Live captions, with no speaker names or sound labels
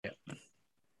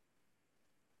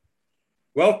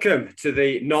Welcome to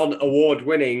the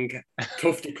non-award-winning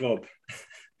Tufty Club.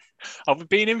 Have we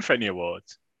been in for any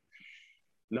awards?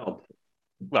 No.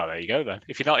 Well, there you go then.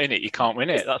 If you're not in it, you can't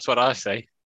win it. That's what I say.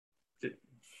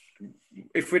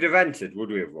 If we'd have entered,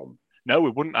 would we have won? No, we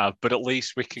wouldn't have, but at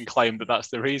least we can claim that that's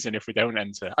the reason if we don't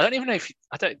enter. I don't even know if...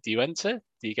 do you enter?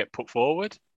 Do you get put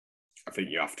forward? I think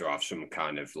you have to have some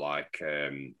kind of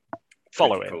following.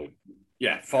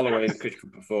 Following, critical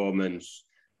performance.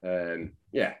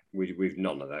 We've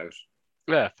none of those.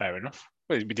 Yeah, fair enough.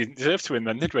 Well, we didn't deserve to win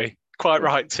then, did we? Quite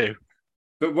right too.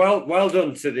 But well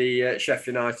done to the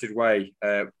Sheffield United way.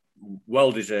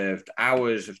 Well deserved.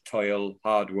 Hours of toil,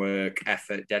 hard work,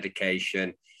 effort,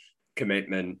 dedication,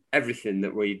 commitment, everything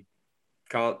that we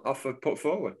can't offer put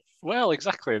forward. Well,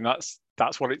 exactly, and that's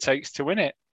what it takes to win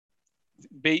it.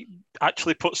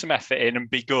 Actually put some effort in and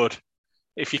be good.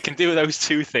 If you can do those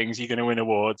two things, you're going to win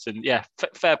awards. And yeah,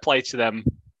 fair play to them,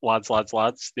 lads.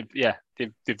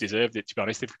 They've deserved it, to be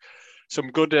honest. They've some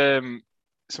good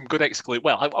exclusives.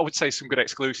 Well, I would say some good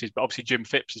exclusives, but obviously Jim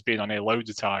Phipps has been on here loads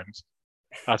of times,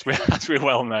 as we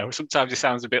well know. Sometimes he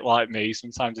sounds a bit like me,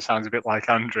 sometimes he sounds a bit like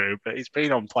Andrew, but he's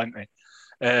been on plenty.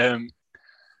 They're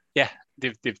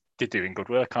doing good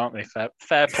work, aren't they?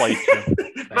 Fair play to them.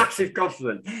 Massive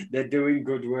compliment. They're doing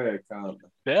good work, aren't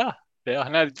they? Yeah,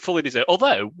 and they fully deserve.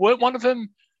 Although, weren't one of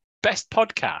them best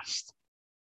podcast?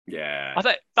 Yeah, I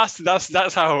think that's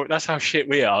how shit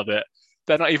we are. That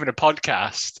they're not even a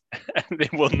podcast, and they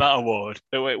won that award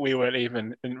that we weren't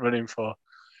even running for.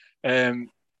 But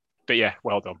yeah,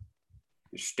 well done.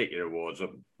 You stick your awards up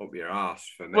your arse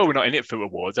for me. Well, we're not in it for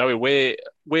awards, are we?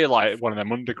 We're like one of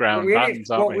them underground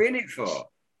bands, aren't we? What are we in it for?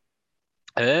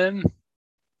 I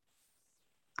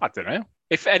don't know.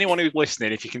 If anyone who's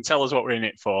listening, if you can tell us what we're in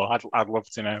it for, I'd love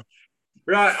to know.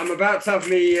 Right, I'm about to have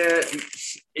me.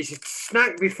 It's a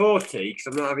snack before tea because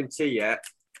I'm not having tea yet.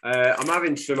 I'm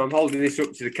having some. I'm holding this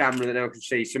up to the camera that no one can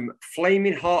see. Some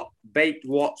flaming hot baked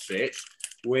Wotsits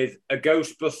with a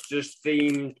Ghostbusters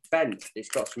themed bent. It's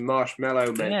got some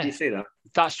marshmallow mint. Yeah. Can you see that?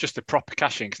 That's just a proper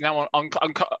cash in. Because now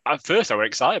at first I was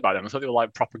excited about them. I thought they were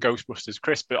like proper Ghostbusters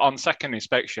crisp. But on second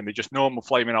inspection, they're just normal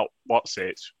flaming hot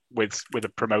Wotsits with a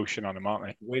promotion on them, aren't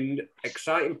they? Win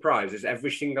exciting prizes every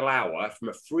single hour, from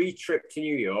a free trip to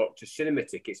New York to cinema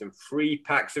tickets and free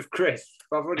packs of crisps.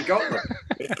 I've already got them.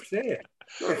 It's here.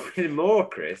 More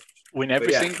crisps. Win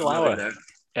every single hour.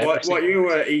 What you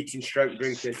were eating, stroke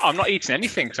drinking? I'm not eating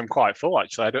anything because I'm quite full.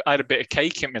 Actually, I had a bit of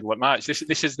cake in middle of March. This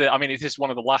is one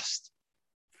of the last.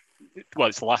 Well,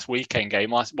 it's the last weekend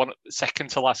game, second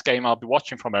to last game I'll be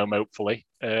watching from home, hopefully.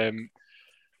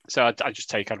 So I just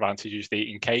take advantage of just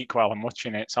eating cake while I'm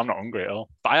watching it. So I'm not hungry at all.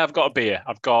 But I have got a beer.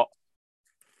 I've got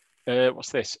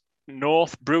what's this?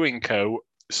 North Brewing Co.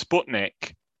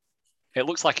 Sputnik. It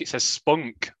looks like it says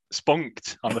spunked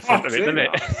on the front of it, doesn't it?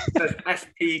 It says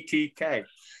SPTK.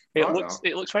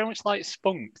 It looks very much like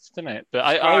spunked, doesn't it? But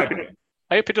I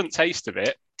hope it doesn't taste of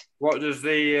it. What does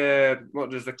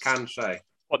the can say?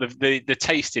 What the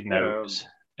tasting notes?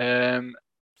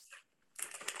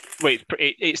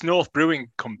 It's North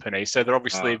Brewing Company, so they're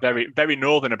obviously very, very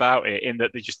northern about it, in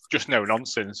that they just no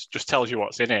nonsense. Just tells you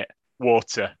what's in it: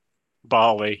 water,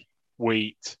 barley,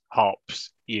 wheat,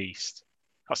 hops, yeast.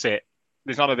 That's it.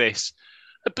 There's none of this.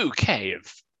 A bouquet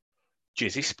of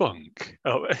jizzy spunk.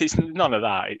 Oh, it's none of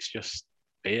that. It's just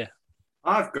beer.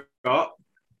 I've got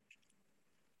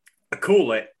a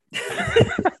Cool-It,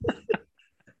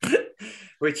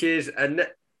 which is a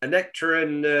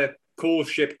Nectarine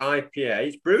Coolship IPA.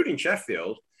 It's brewed in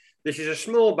Sheffield. This is a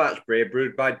small batch beer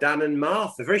brewed by Dan and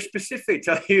Martha. Very specific,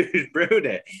 tell you who's brewed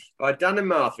it. By Dan and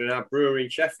Martha in our brewery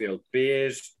in Sheffield.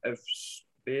 Beers of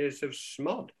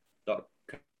Smod.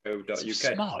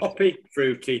 .co.uk. Hoppy,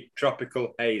 fruity,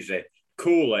 tropical, hazy.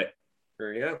 Cool-It.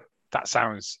 There you go. That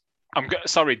sounds...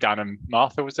 sorry, Dan and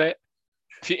Martha, was it?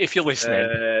 If you're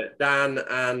listening. Dan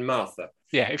and Martha.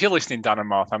 Yeah, if you're listening, Dan and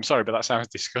Martha, I'm sorry, but that sounds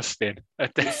disgusting.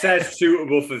 It says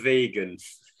suitable for vegans.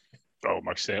 Oh,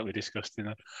 most certainly disgusting.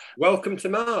 Then. Welcome to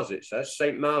Mars, it says.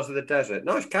 St. Mars of the Desert.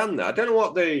 Nice can there. I don't know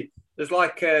what there's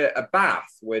like a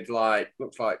bath with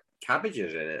looks like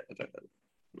cabbages in it. I don't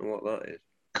know what that is.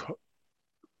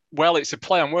 Well, it's a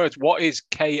play on words. What is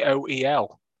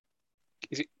KOEL?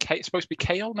 Is it it's supposed to be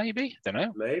kale? Maybe, I don't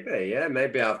know. Maybe, yeah.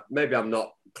 Maybe I'm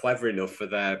not clever enough for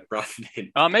their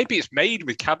branding. Maybe it's made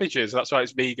with cabbages. That's why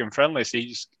it's vegan friendly. So you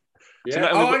just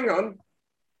hang on.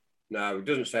 No, it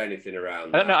doesn't say anything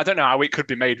around. I don't know how it could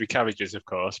be made with cabbages, of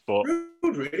course, but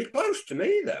really close to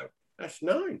me though. That's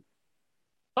 9.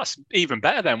 That's even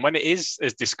better then. When it is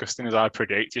as disgusting as I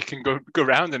predict, you can go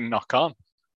around and knock on.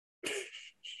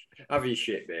 Have your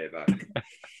shit beer back.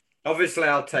 Obviously,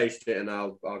 I'll taste it and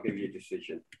I'll give you a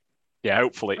decision. Yeah,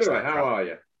 hopefully it's Anyway, not how crap. are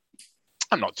you?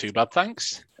 I'm not too bad,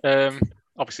 thanks.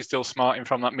 Obviously still smarting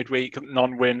from that midweek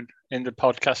non-win in the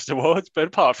podcast awards, but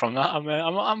apart from that,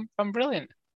 I'm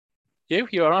brilliant. You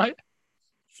all right?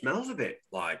 Smells a bit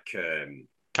like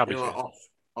Cabbage. like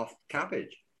off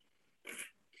cabbage.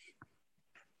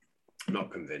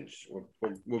 Not convinced.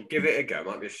 We'll give it a go.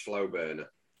 Might be a slow burner.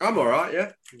 I'm all right.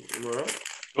 Yeah, I'm all right.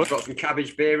 I've got some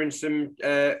cabbage beer and some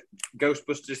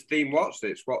Ghostbusters themed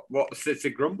Wotsits. What's it to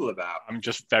grumble about? I'm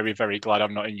just very, very glad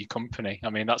I'm not in your company. I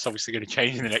mean, that's obviously going to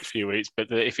change in the next few weeks. But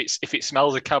if it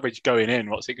smells of cabbage going in,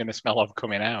 what's it going to smell of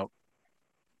coming out?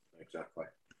 Exactly.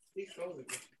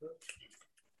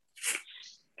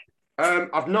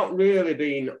 I've not really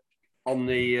been on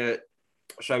the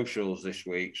socials this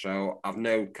week, so I've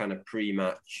no kind of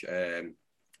pre-match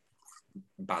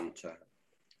banter.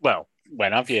 Well,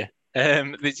 when have you?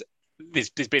 There's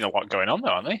been a lot going on though,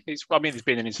 hasn't there? There's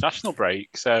been an international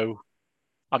break, so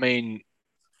I mean,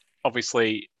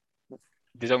 obviously,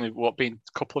 there's only been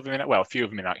a couple of them in. Well, a few of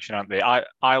them in action, aren't they?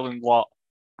 Ireland lot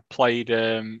played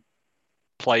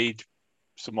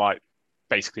some like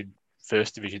basically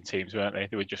first division teams, weren't they?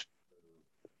 They were just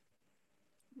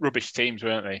rubbish teams,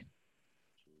 weren't they?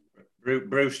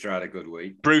 Brewster had a good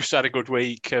week. Bruce had a good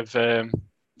week of.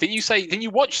 Didn't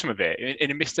you watch some of it in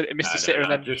a Mr. Sitter?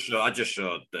 And then I just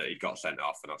saw that he got sent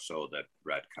off, and I saw the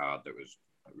red card that was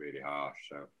really harsh.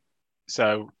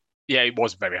 So yeah, it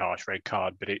was a very harsh red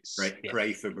card, but it's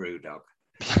pray for Brewdog.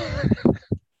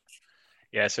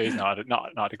 Yeah, so he's not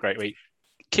had a great week.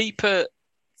 Keeper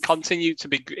continued to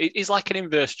be. He's like an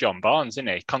inverse John Barnes, isn't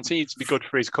he? Continued to be good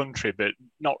for his country, but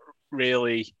not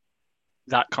really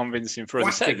that convincing for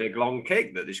us. That's a big long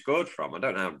kick that they scored from. I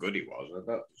don't know how good he was.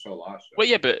 That's all I saw. Well,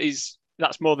 yeah, but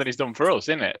that's more than he's done for us,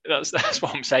 isn't it? That's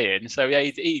what I'm saying. So yeah,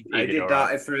 he did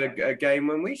that for a game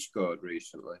when we scored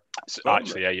recently. So,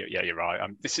 actually, yeah, you're right.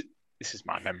 This is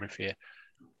my memory for you.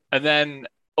 And then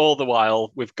all the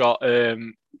while we've got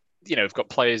we've got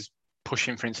players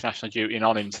pushing for international duty and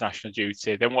on international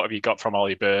duty. Then what have you got from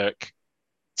Ollie Burke?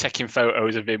 Taking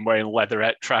photos of him wearing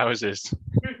leatherette trousers.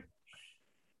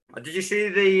 Did you see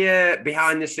the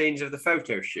behind the scenes of the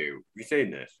photo shoot? Have you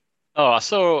seen this? Oh, I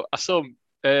saw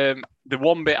the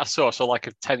one bit I saw like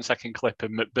a 10-second clip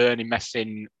of McBurney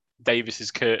messing Davis's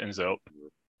curtains up.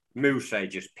 Moose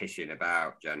just pissing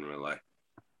about generally.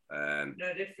 No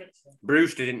difference.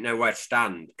 Brewster didn't know where to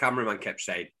stand. Cameraman kept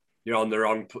saying, You're in the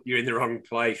wrong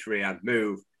place, Rhian.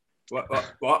 Move.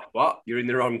 What? You're in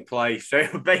the wrong place.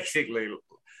 So basically,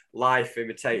 life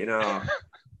imitating art.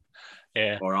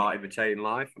 Yeah. Or art imitating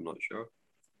life. I'm not sure.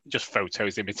 Just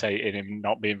photos imitating him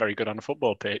not being very good on a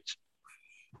football pitch.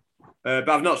 But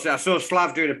I've not seen. I saw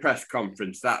Slav doing a press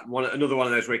conference. Another one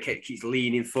of those where he keeps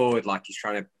leaning forward like he's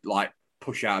trying to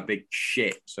push out a big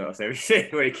shit sort of thing.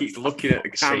 Where he keeps looking at the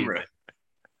camera.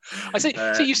 I see.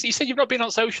 You said you've not been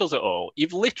on socials at all.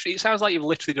 It sounds like you've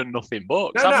literally done nothing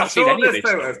but. No, I've not seen any of this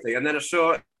photo thing, and then I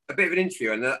saw a bit of an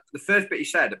interview, and the first bit he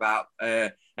said about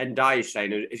Ndiaye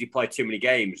saying, "Has he played too many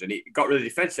games?" and he got really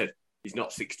defensive. He's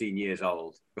not 16 years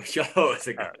old, which I thought was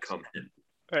a good comment.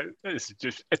 It's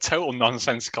just a total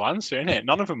nonsensical answer, isn't it?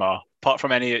 None of them are, apart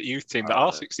from any youth team that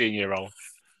are 16-year-old.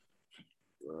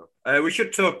 Well, we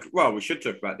should talk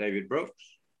about David Brooks.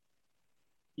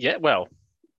 Yeah, well,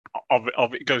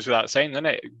 it goes without saying, doesn't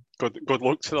it? Good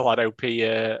luck to the lad.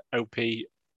 OP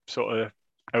sort of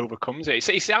overcomes it.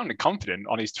 He sounded confident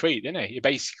on his tweet, didn't he? He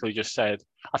basically just said,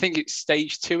 I think it's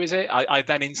stage 2, is it? I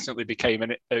then instantly became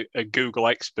a Google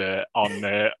expert on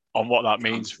what that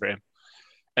means for him.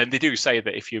 And they do say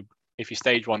that if you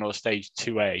stage 1 or stage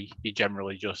 2A, you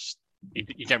generally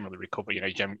recover. You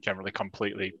generally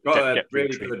completely got a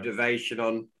really good ovation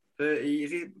on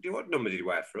 30. What number did he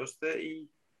wear for us?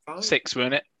 35? 6,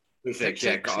 weren't it? 6,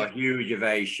 yeah. Got a huge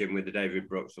ovation with the David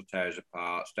Brooks will tear us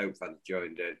apart. Stoke fans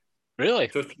joined in. Really?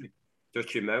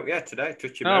 Touching moment. Yeah, today.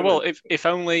 Touching moment. Well, if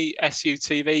only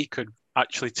SUTV could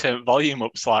actually turn volume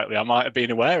up slightly, I might have been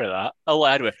aware of that. Oh,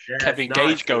 anyway, yeah, Kevin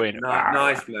Gage going.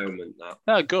 Nice moment, that.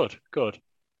 Oh, good.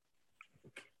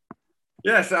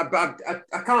 Yes, I can't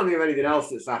think of anything else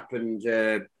that's happened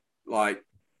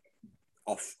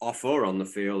off or on the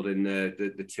field in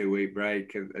the 2-week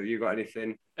break. Have you got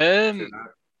anything?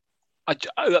 I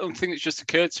don't think it's just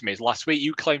occurred to me is last week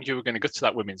you claimed you were going to go to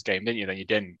that women's game, didn't you? Then you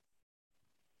didn't.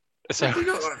 So you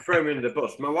not throw me in the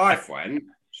bus. My wife went,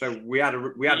 so we had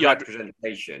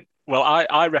representation. Well,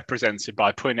 I represented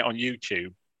by putting it on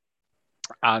YouTube,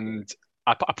 and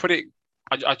I put it.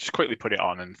 I just quickly put it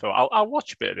on and thought I'll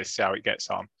watch a bit of this, see how it gets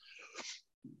on.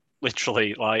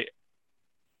 Literally,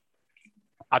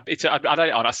 I had it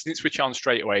on. I didn't switch it on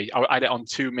straight away. I had it on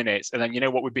 2 minutes, and then you know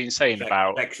what we've been saying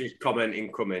about sexist comment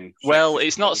incoming. Well,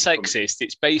 it's not sexist.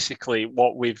 It's basically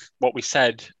what we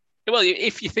said. Well,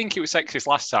 if you think it was sexist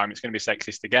last time, it's going to be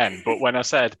sexist again. But when I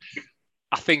said,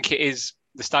 I think it is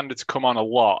the standards come on a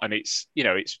lot, and it's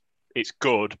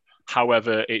good.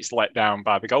 However, it's let down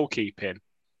by the goalkeeping.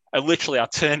 And literally, I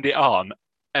turned it on,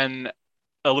 and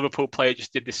a Liverpool player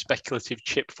just did this speculative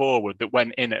chip forward that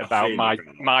went in at about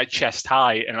my chest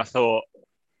height, and I thought,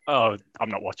 oh, I'm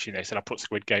not watching this, and I put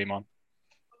Squid Game on.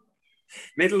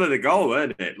 Middle of the goal,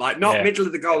 weren't it? Like not middle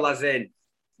of the goal, as in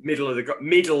middle of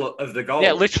the goal.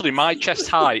 Yeah, literally my chest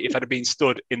height. If I'd have been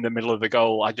stood in the middle of the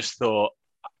goal, I just thought,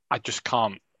 I just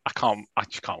can't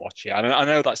watch it. I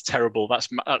know that's terrible. That's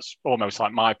almost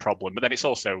like my problem. But then it's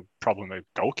also a problem with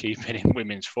goalkeeping in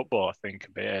women's football, I think.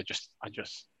 But yeah, I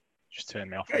just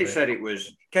turned me off.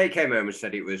 Kate came home and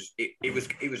said it was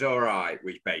all right,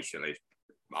 which basically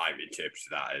I've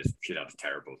interpreted that as she'd had a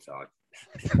terrible time.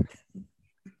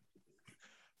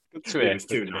 Good to it. It was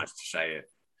too nice to say it.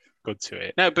 Good to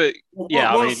it. No, but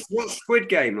yeah, what's Squid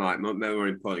Game like? More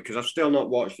important, because I've still not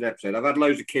watched an episode. I've had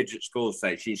loads of kids at school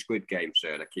say, "Seen Squid Game,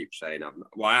 sir," and I keep saying,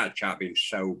 I had a chat, been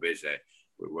so busy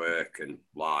with work and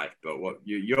life. But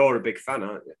you're a big fan,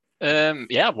 aren't you?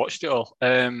 Yeah, I've watched it all.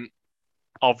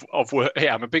 Of work.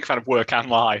 Yeah, I'm a big fan of work and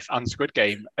life and Squid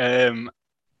Game.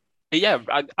 Yeah,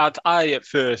 I at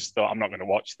first thought I'm not going to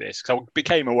watch this because I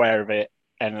became aware of it,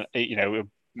 and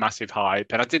massive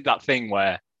hype, and I did that thing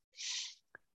where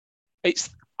I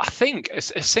think a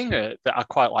singer that I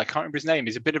quite like, I can't remember his name,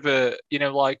 is a bit of a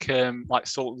like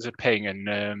Sultans of Ping and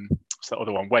what's that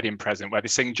other one, Wedding Present, where they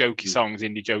sing jokey songs,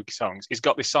 indie jokey songs. He's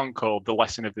got this song called The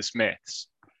Lesson of the Smiths,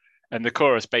 and the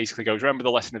chorus basically goes, remember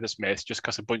the lesson of the Smiths, just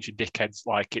because a bunch of dickheads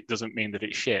like it doesn't mean that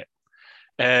it's shit.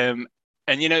 And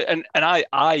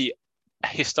I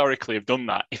historically have done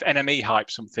that. If NME hype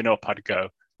something up, I'd go,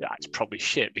 yeah, it's probably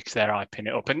shit because they're hyping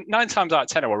it up. And 9 times out of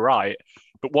 10, I were right.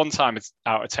 But 1 time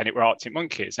out of 10, it were Arctic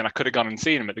Monkeys, and I could have gone and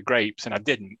seen them at the Grapes, and I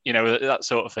didn't. That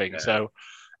sort of thing.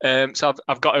 Yeah. So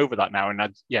I've got over that now, and I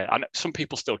know some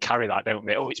people still carry that, don't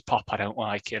they? Oh, it's pop, I don't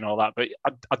like it, and all that. But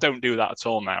I don't do that at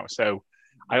all now. So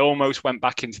I almost went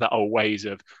back into that old ways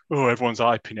of, oh, everyone's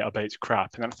hyping it, I bet it's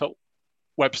crap. And then I thought,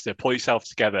 Webster, pull yourself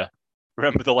together.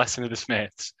 Remember the lesson of the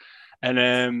Smiths. And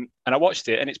I watched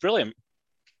it, and it's brilliant.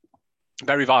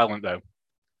 Very violent, though.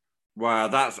 Well,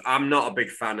 I'm not a big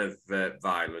fan of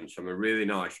violence. I'm a really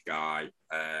nice guy.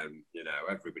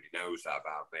 Everybody knows that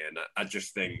about me. And I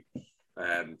just think,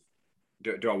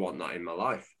 do I want that in my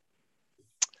life?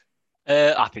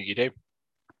 I think you do.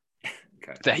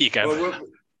 Okay. There you go. Well,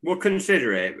 we'll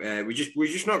consider it. We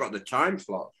just not got the time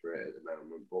slots for it at the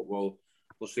moment, but we'll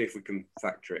see if we can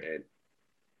factor it in.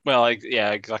 Well,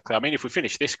 yeah, exactly. I mean, if we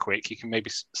finish this quick, you can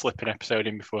maybe slip an episode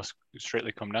in before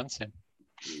Strictly Come Dancing.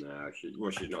 No,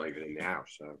 she's not even in the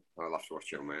house, so I'll have to watch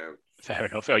it on my own. Fair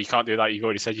enough. Oh, you can't do that. You've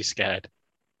already said you're scared.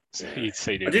 So yeah.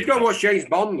 I did go and watch James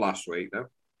Bond last week, though.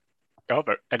 Oh,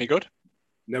 but any good?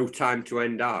 No Time to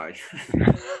End I.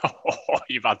 Oh,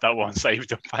 you've had that one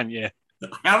saved up, haven't you?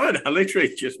 I haven't. I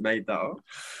literally just made that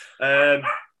up.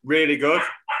 Really good.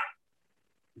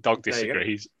 Dog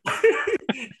disagrees.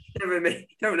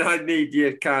 Don't I need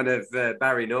your kind of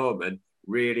Barry Norman?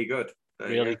 Really good.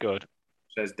 Really good.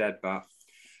 Says Dead Bat.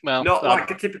 Well, not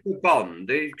like a typical Bond.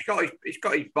 He's got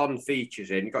his Bond features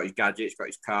in. He's got his gadgets, got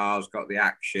his cars, got the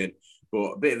action,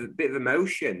 but a bit of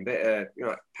emotion,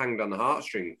 panged on the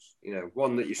heartstrings.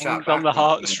 One that you sat back on the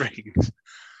heartstrings.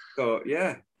 So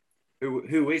yeah,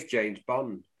 who is James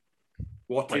Bond?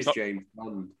 What is James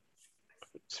Bond?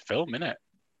 It's a film, isn't it?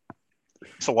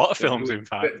 It's a lot of films, in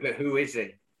fact. But who is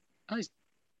he?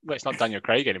 It's not Daniel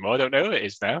Craig anymore. I don't know who it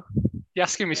is now. You're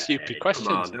asking me stupid questions.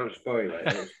 Come on, don't spoil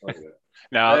it.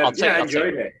 No, I'll take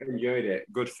it. Enjoyed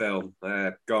it. Good film.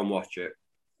 Go and watch it,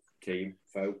 team,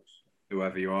 folks,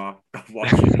 whoever you are.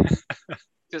 Watch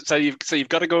it. So you've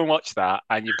got to go and watch that,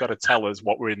 and you've got to tell us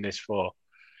what we're in this for.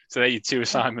 So there are your 2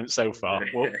 assignments so far.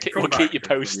 We'll keep you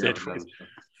posted with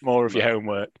more of your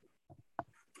homework.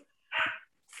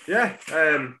 Yeah,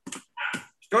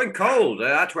 it's going cold.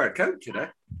 I had to wear a coat today.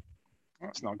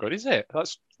 That's not good, is it?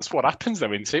 That's what happens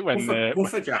though, isn't it? When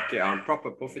puffer jacket on, proper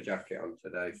puffer jacket on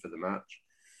today for the match.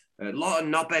 A lot of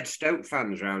knobhead Stoke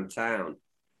fans around town.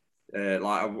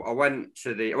 I went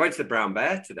to the Brown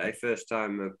Bear today. First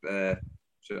time I've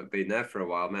sort of been there for a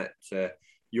while. Met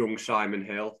young Simon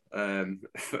Hill,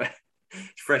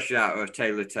 fresh out of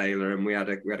Taylor, and we had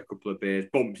a couple of beers.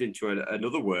 Bumped into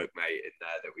another workmate in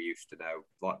there that we used to know,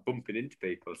 like bumping into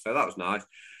people. So that was nice.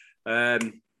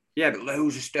 Yeah, but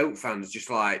loads of Stoke fans just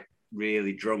like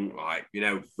really drunk, like,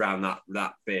 around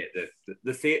that bit,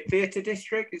 the theatre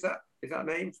district, is that a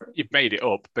name for it? You've made it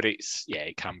up, but it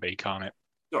can be, can't it?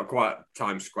 Not quite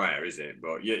Times Square, is it?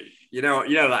 But you know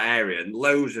that area, and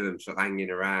loads of them sort of hanging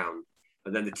around.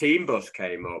 And then the team bus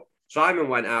came up. Simon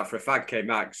went out for a fag, came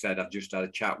back, said, "I've just had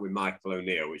a chat with Michael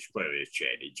O'Neill," which clearly is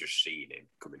Chin. He'd just seen him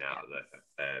coming out of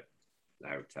the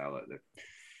hotel at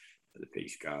the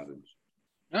Peace Gardens.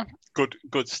 Yeah, good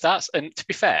stats. And to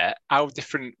be fair, how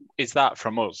different is that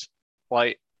from us?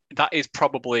 Like, that is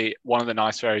probably one of the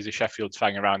nicer areas of Sheffield to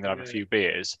hang around and have a few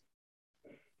beers.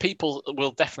 People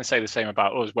will definitely say the same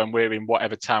about us when we're in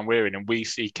whatever town we're in and we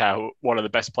seek out one of the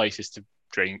best places to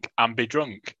drink and be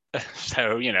drunk.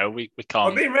 So, we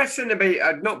can't. I've been wrestling a bit.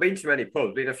 I've not been to many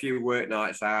pubs, been a few work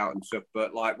nights out and stuff,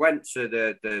 but like went to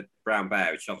the Brown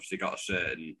Bear, which obviously got a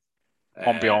certain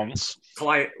ambience.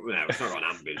 Client, no, it's not got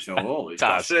an ambience at all. It's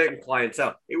got a certain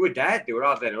clientele. It were dead. They were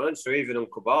hardly anyone. So even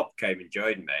Uncle Bob came and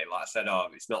joined me. Like I said,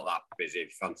 it's not that busy. If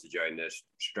you fancy joining us,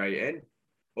 straight in.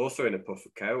 Also in a puffer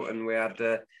coat, and we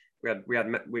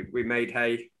made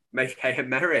hay and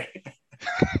merry.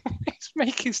 He's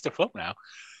making stuff up now.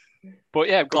 But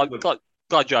yeah, glad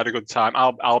you had a good time.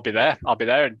 I'll be there. I'll be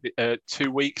there in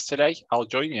 2 weeks today. I'll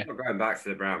join you. I'm going back to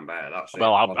the Brown Bear.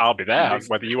 I'll be there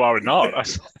whether you are or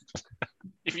not.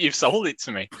 If you've sold it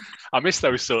to me, I miss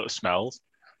those sort of smells.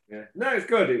 Yeah, no, it was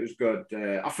good. It was good.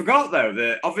 I forgot though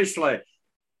that obviously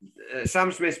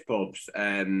Sam Smith's pubs.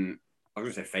 I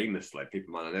was going to say famously,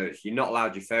 people might not know this. You're not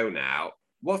allowed your phone out.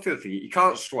 What's the other thing? You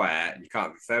can't swear and you can't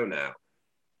have your phone out.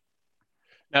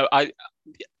 No,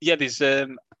 there's.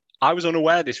 I was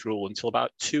unaware of this rule until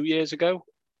about 2 years ago,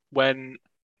 when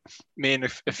me and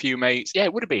a few mates. Yeah,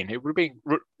 it would have been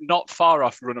not far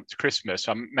off run up to Christmas.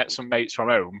 I met some mates from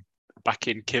home back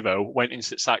in Kivo, went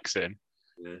into Saxon,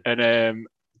 and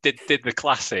did the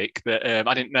classic that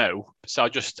I didn't know. So I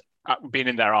just been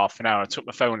in there half an hour. I took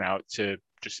my phone out to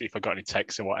just see if I got any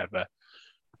texts or whatever.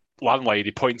 Landlady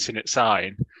pointing at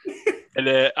sign, and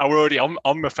I were already on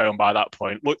my phone by that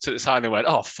point. Looked at the sign and went,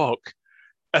 "Oh fuck!"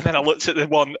 And then I looked at the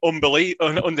one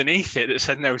underneath it that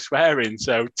said no swearing.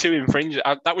 So 2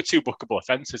 infringements. That were 2 bookable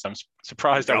offences. I'm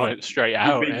surprised I went straight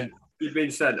out. You've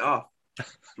been sent off.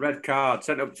 Red card,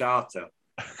 sent up to Arto.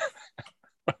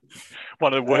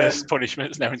 One of the worst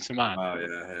punishments known to man. Oh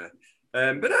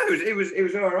yeah. But no, it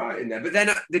was all right in there. But then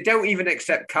they don't even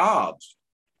accept cards.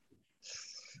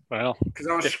 Well, because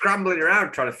I was scrambling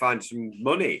around trying to find some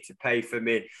money to pay for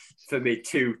me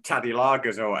 2 Taddy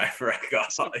Lagers or whatever I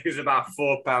got. It was about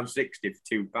 £4.60 for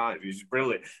 2 pints. It was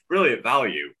brilliant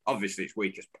value. Obviously, it's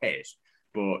weak as piss,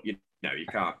 but you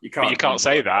can't. But you can't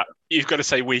say that. You've got to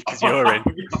say weak as urine.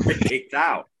 You got me kicked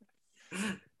out.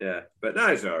 Yeah, but no,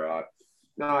 it's all right.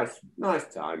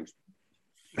 Nice times.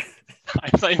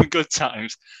 Not even good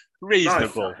times.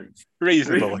 Reasonable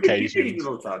occasions.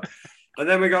 Reasonable times. And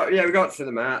then we got to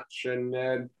the match,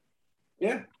 and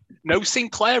No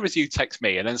Sinclair, as you text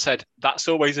me, and then said that's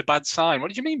always a bad sign. What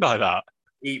did you mean by that?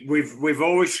 We've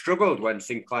always struggled when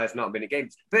Sinclair's not been in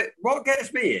games. But what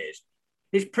gets me is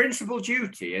his principal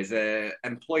duty as an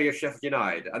employee of Sheffield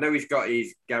United. I know he's got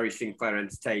his Gary Sinclair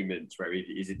Entertainment, where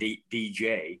he's a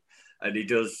DJ, and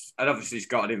obviously he's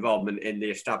got an involvement in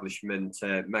the establishment,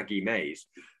 Maggie Mays.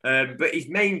 But his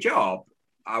main job,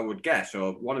 I would guess,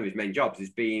 or one of his main jobs,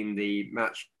 is being the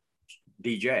match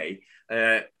DJ,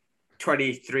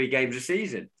 23 games a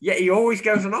season. Yet he always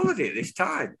goes on holiday at this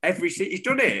time. He's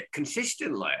done it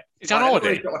consistently. He's on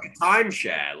holiday. He's got like a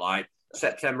timeshare, like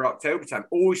September, October time.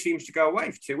 Always seems to go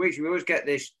away for 2 weeks. We always get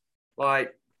this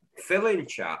like fill-in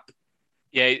chap.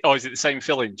 Yeah, is it the same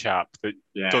fill-in chap that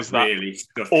does that? Really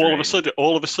all of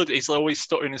a sudden, he's always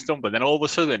stuttering and stumbling. Then all of a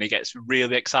sudden, he gets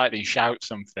really excited and shouts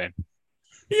something.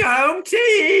 Your home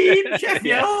team,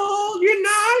 Sheffield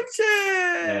United.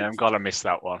 Yeah, I'm glad I missed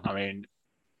that one. I mean,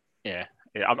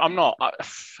 I'm not.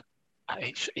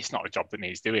 It's not a job that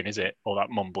needs doing, is it? All that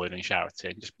mumbling and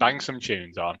shouting. Just bang some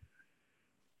tunes on,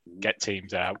 get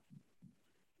teams out.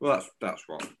 Well, that's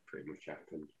what pretty much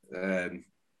happened.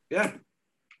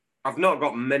 I've not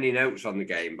got many notes on the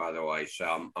game, by the way,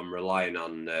 so I'm relying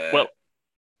on.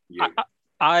 You.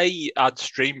 I had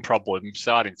stream problems,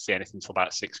 so I didn't see anything until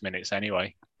about 6 minutes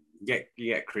anyway. You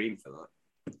get cream for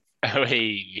that. Oh,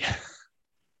 hey.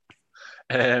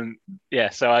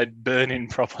 So I had burning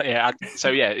problem.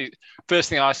 First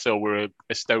thing I saw were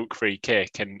a Stoke free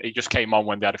kick, and it just came on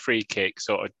when they had a free kick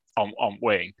sort of on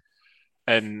wing.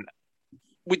 And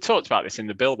we talked about this in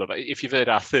the build-up. If you've heard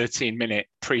our 13-minute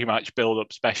pre-match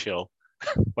build-up special,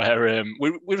 where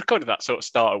we recorded that sort of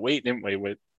start of week, didn't we,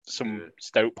 with some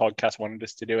Stoke podcast wanted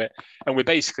us to do it. And we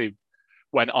basically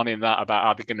went on in that about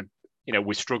how they're going to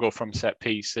we struggle from set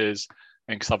pieces,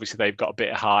 and because obviously they've got a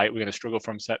bit of height, we're going to struggle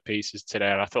from set pieces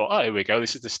today. And I thought, oh, here we go.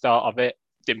 This is the start of it.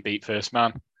 Didn't beat first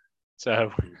man.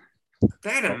 So they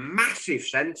had a massive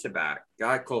centre back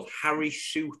guy called Harry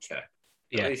Suter.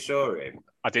 Yeah, you saw him.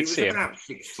 I did see him. He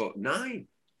was about 6'9".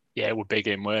 Yeah, we're big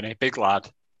in, weren't he? Big lad.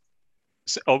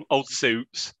 Old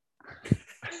suits.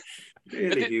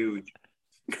 Really huge.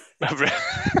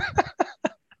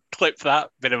 Clip that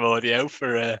bit of audio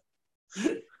for.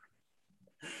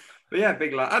 But yeah,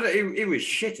 big lad. He was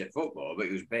shit at football, but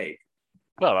he was big.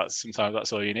 Well, sometimes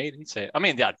that's all you need, isn't it? I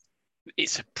mean,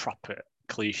 it's a proper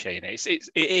cliche. It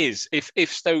is. If the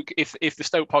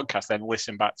Stoke podcast then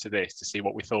listen back to this to see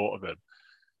what we thought of them,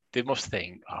 they must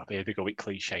think, oh, they go with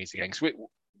cliches again.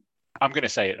 I'm going to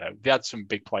say it though. They had some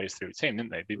big players through the team,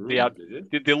 didn't they?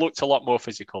 They looked a lot more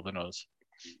physical than us.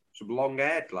 Some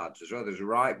long-haired lads as well. There's a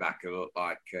right back who looked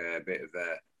like a bit of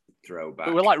a throwback.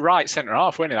 But we're like right centre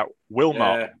half, weren't we? That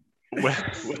Wilmot.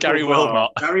 Gary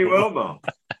Wilmot. Gary Wilmot.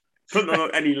 Couldn't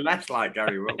look any less like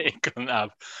Gary Wilmot. It couldn't have.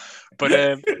 But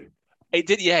it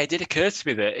did occur to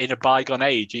me that in a bygone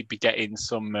age, he'd be getting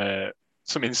some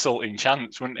insulting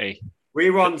chants, wouldn't he? We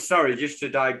once, sorry, just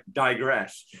to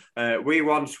digress, we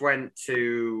once went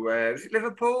to was it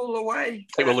Liverpool away?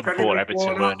 It was Liverpool or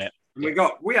Everton, weren't it? And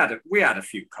we had a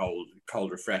few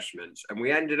cold refreshments, and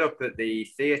we ended up at the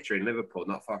theatre in Liverpool,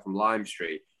 not far from Lime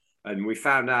Street, and we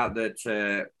found out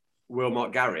that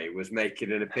Wilmot Gary was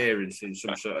making an appearance in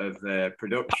some sort of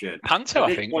production. Panto,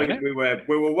 I think. Wasn't it?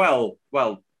 We were well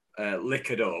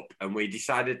liquored up, and we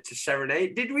decided to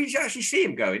serenade. Did we actually see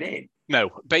him going in? No,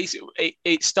 basically,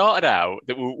 it started out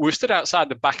that we were stood outside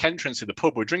the back entrance of the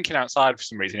pub. We were drinking outside for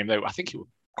some reason, even though I think it was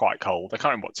quite cold. I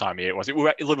can't remember what time of year it was. We were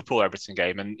at a Liverpool-Everton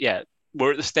game, and yeah,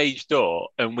 we're at the stage door,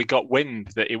 and we got wind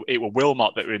that it were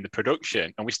Wilmot that were in the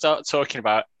production, and we started talking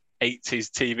about 80s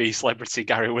TV celebrity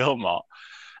Gary Wilmot,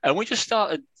 and we just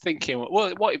started thinking,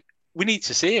 well, what if, we need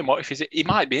to see him. What if he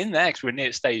might be in there because we're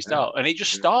near stage door, and he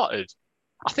just started.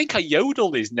 I think I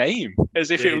yodeled his name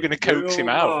as if it were going to coax him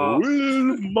out.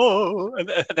 Wilmot. And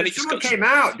then he just came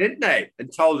out, didn't they?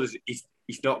 And told us he's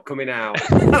not coming out.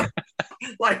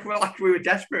 like we were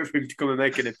desperate for him to come and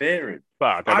make an appearance.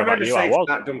 Well, I remember saying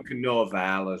that Duncan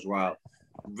Norvell as well.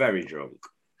 Very drunk.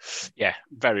 Yeah,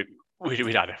 very.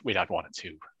 We'd had one or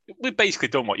two. We'd basically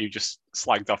done what you just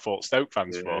slagged off all Stoke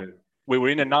fans for. We were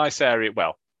in a nice area,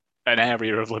 an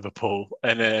area of Liverpool,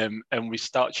 and we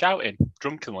start shouting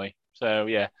drunkenly. So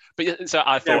yeah, but so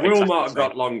I thought Wilmot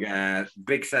got long hair,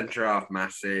 big centre half,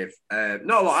 massive. Not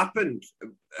a lot happened.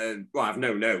 Well, I've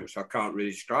no notes, so I can't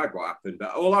really describe what happened.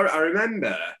 But all I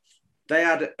remember, they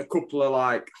had a couple of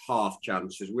like half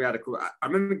chances. We had I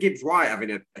remember Gibbs White having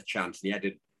a chance, and he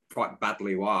headed quite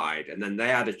badly wide. And then they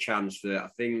had a chance that I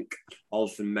think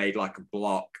Olsen made like a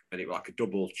block, and it was like a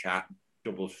double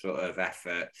sort of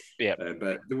effort. Yeah.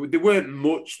 But there weren't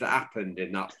much that happened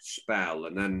in that spell,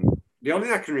 and then. The only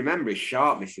thing I can remember is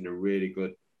Sharp missing a really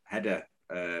good header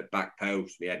back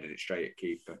post. He headed it straight at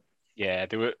keeper. Yeah,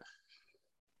 there were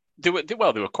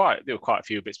quite a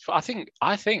few bits. I think,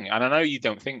 and I know you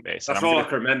don't think this. That's all I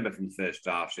can remember from the first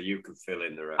half, so you can fill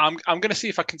in the rest. I'm going to see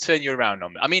if I can turn you around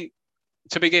on it. I mean,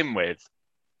 to begin with,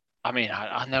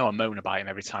 I know I moan about him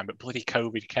every time, but bloody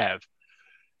COVID Kev,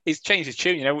 he's changed his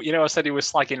tune. You know, I said he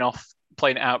was slagging off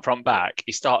playing it out front back.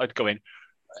 He started going.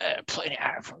 Playing it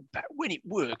out from back. When it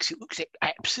works, it looks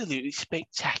absolutely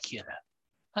spectacular.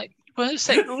 Like, well,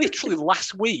 literally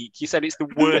last week, you said it's the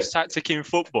worst tactic in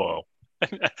football,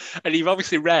 and you've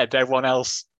obviously read everyone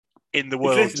else in the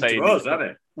world saying, to us, hasn't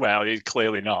it? Well, he's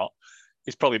clearly not.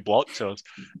 He's probably blocked us.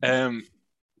 And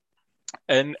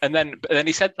then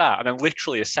he said that, and then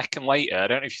literally a second later, I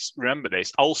don't know if you remember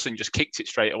this, Olsen just kicked it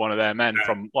straight at one of their men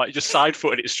from just side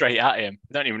footed it straight at him.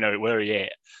 I don't even know where he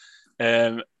hit.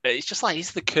 It's just like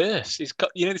it's the curse. He's got,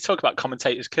 they talk about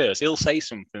commentators' curse. He'll say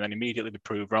something and then immediately be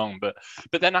proved wrong. But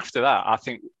then after that, I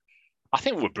think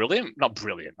we were brilliant. Not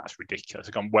brilliant. That's ridiculous.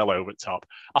 I've gone well over the top.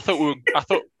 I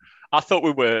thought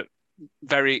we were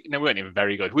very. No, we weren't even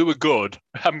very good. We were good.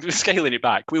 I'm scaling it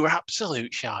back. We were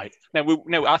absolute shite. No.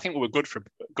 I think we were good for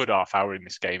a good half hour in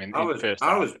this game. In the first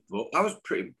half. I was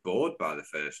pretty bored by the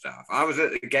first half. I was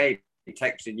at the game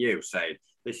texting you saying.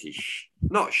 This is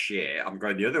not shit. I'm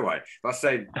going the other way. But I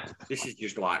said, this is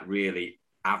just like really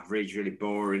average, really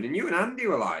boring. And you and Andy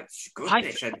were like,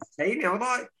 goodness, entertaining. I was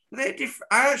like, they're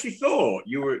different. I actually thought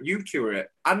you two were,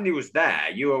 Andy was there.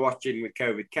 You were watching with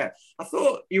COVID Kev. I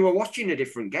thought you were watching a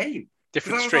different game.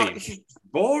 Different stream. Like, this is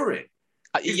boring.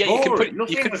 Yeah, boring.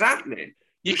 Nothing was happening.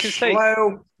 You can say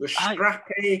slow. It was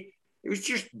scrappy. It was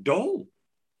just dull.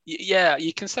 Yeah,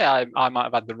 you can say I might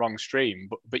have had the wrong stream,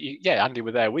 but yeah, Andy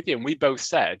were there with you, and we both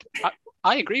said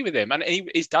I agree with him, and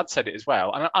his dad said it as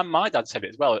well, and my dad said it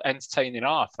as well. Entertaining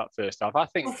half that first half, I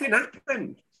think. Nothing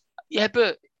happened. Yeah,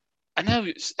 but I know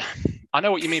I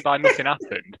know what you mean by nothing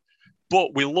happened,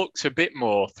 but we looked a bit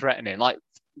more threatening. Like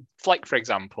Fleck, for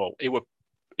example, he were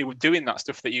doing that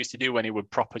stuff that he used to do when he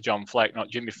would proper John Fleck, not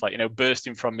Jimmy Fleck.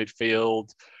 Bursting from midfield,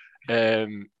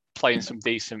 playing some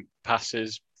decent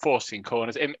passes, forcing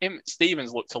corners.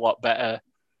 Stevens looked a lot better.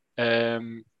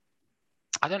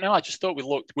 I don't know. I just thought we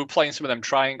were playing some of them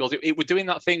triangles. It were doing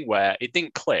that thing where it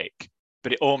didn't click,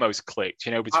 but it almost clicked.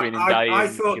 Between Ndiaye. I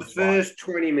thought the first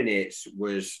 20 minutes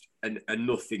was a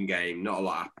nothing game. Not a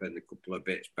lot happened. A couple of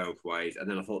bits both ways, and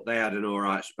then I thought they had an all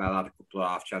right spell. Had a couple of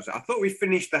half chances. I thought we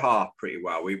finished the half pretty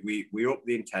well. We upped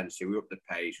the intensity. We upped the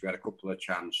pace. We had a couple of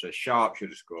chances. Sharp should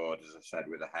have scored, as I said,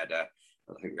 with a header.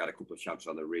 I think we had a couple of chances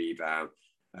on the rebound.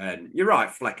 And you're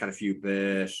right, Fleck had a few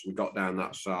bursts. We got down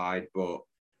that side, but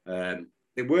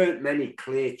there weren't many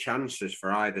clear chances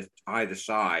for either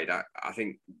side. I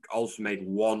think also made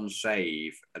one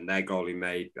save, and their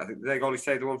goalie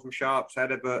saved the one from Sharp's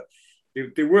header, but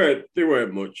they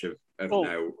weren't much of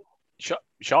note.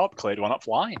 Sharp cleared one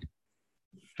offline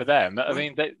for them. I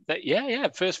mean,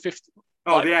 first 50.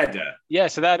 Oh, the header. Yeah,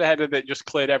 so they had a header that just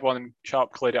cleared everyone, and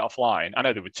Sharp cleared it offline. I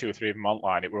know there were 2 or 3 of them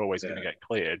online. It were always going to get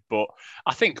cleared, but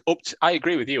I think I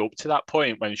agree with you. Up to that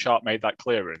point when Sharp made that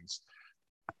clearance,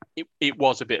 it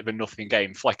was a bit of a nothing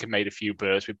game. Fleck had made a few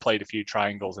bursts. We played a few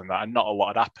triangles and that, and not a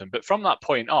lot had happened. But from that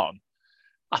point on,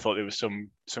 I thought there was some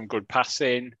good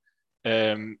passing.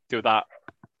 There were that,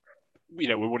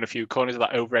 we won a few corners of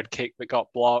that overhead kick that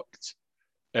got blocked.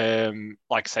 Like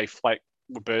I say, Fleck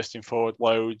were bursting forward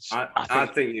loads. I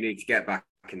think you need to get back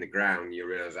in the ground. You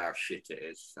realise how shit it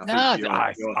is.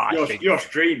 Your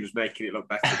stream's making it look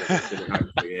better than it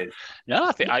actually is. No,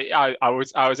 I think I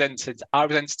was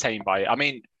entertained by it. I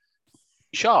mean,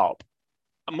 Sharp,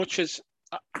 much as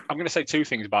I'm going to say 2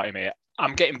 things about him here.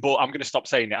 I'm getting bored. I'm going to stop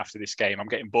saying it after this game. I'm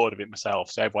getting bored of it myself,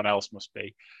 so everyone else must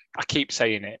be. I keep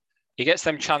saying it. He gets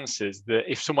them chances that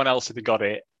if someone else had got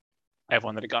it,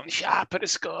 everyone would have gone, Sharp had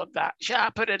scored that.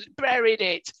 Sharp had buried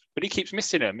it. But he keeps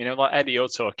missing them, like Eddie you're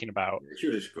talking about. He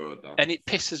should have scored that. And it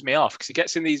pisses me off because he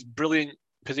gets in these brilliant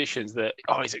positions that,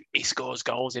 he scores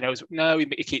goals. No, he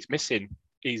keeps missing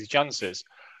easy chances.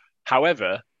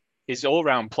 However, his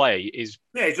all-round play is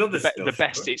the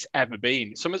best it's ever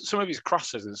been. Some of his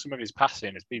crosses and some of his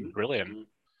passing has been brilliant.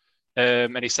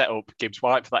 And he set up Gibbs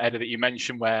White for that header that you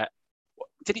mentioned where,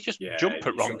 did he just jump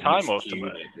at wrong time or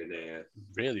something?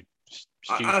 Really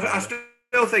stupid. I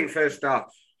still think first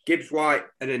half, Gibbs White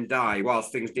and Ndiaye,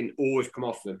 whilst things didn't always come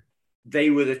off them, they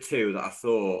were the 2 that I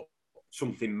thought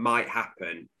something might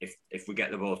happen if we get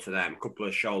the ball to them. A couple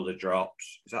of shoulder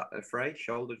drops. Is that a phrase?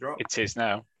 Shoulder drop? It is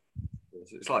now.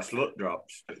 It's like slut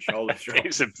drops, but shoulder drops.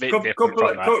 It's a bit different.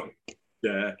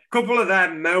 Couple of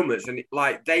them moments, and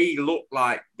they look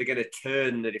like they're going to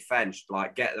turn the defence,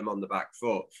 get them on the back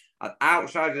foot. And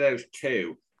outside of those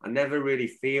 2, I never really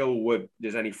feel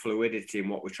there's any fluidity in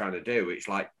what we're trying to do. It's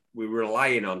like we're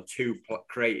relying on 2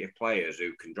 creative players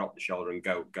who can drop the shoulder and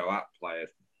go at players.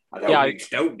 I don't think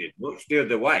Stoke did much the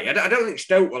other way. I don't think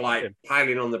Stoke were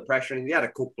piling on the pressure. And they had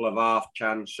a couple of half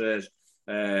chances.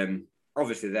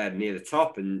 Obviously, they're near the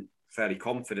top and fairly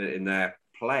confident in their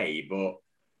play. But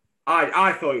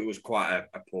I thought it was quite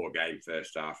a poor game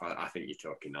first half. I think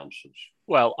you're talking nonsense.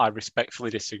 Well, I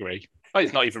respectfully disagree. Well,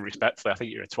 it's not even respectfully. I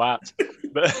think you're a twat.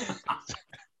 But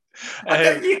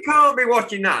you can't be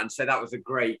watching that and say that was a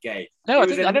great game. No, I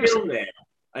never said it.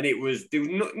 And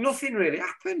nothing really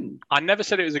happened. I never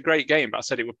said it was a great game, but I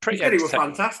said it was pretty. It was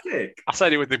fantastic. I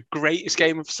said it was the greatest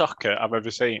game of soccer I've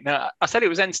ever seen. No, I said it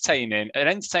was entertaining, an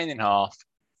entertaining half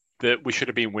that we should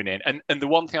have been winning. And the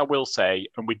one thing I will say,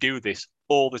 and we do this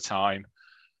all the time,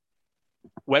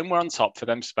 when we're on top for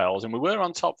them spells, and we were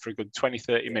on top for a good 20,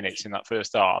 30 minutes in that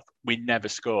first half, we never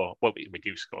score. Well, we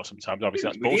do score sometimes. Obviously,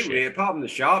 that's bullshit. Apart from the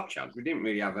Sharp chance, we didn't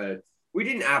really have we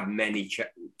didn't have many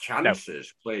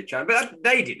chances, clear chances. But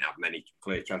they didn't have many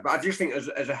clear chances. But I just think,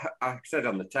 I said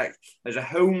on the text, as a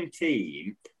home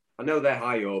team, I know they're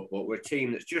high up, but we're a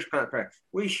team that's just kind of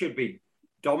we should be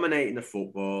dominating the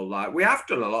football. Like we have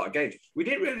done a lot of games. We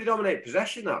didn't really dominate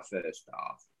possession that first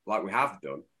half, like we have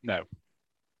done. No.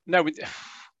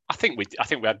 I think we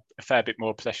had a fair bit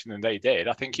more possession than they did.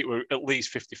 I think it were at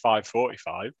least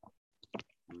 55-45.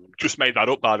 Just made that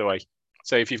up, by the way.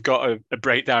 So if you've got a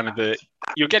breakdown of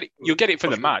you'll get it for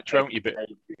the match, won't you? But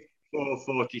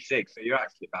 4:46. So you're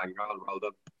actually bang on. Well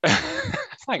done.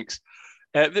 Thanks.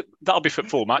 That'll be for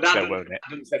full match, though, won't it? I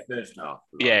didn't say first half.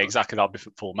 Yeah, exactly. That'll be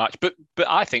for full match. But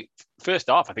I think first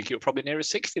half, I think it was probably nearer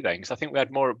 60 then, because I think we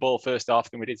had more at ball first half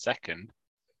than we did second.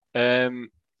 And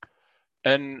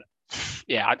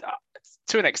yeah,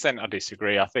 to an extent, I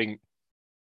disagree. I think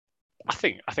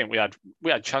we had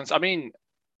chance. I mean,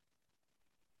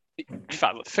 in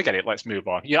fact, forget it. Let's move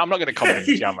on. Yeah, I'm not going to comment.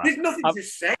 There's nothing to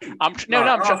say. I'm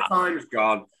half time's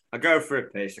gone. I go for a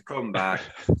piss. I come back.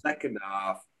 Second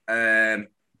half.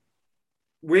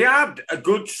 We had a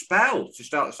good spell to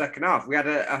start the second half. We had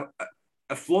a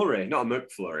flurry, not a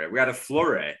McFlurry. We had a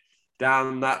flurry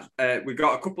down that. We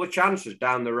got a couple of chances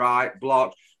down the right,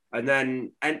 blocked, and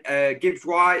then Gibbs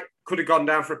White could have gone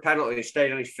down for a penalty and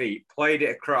stayed on his feet, played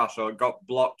it across or got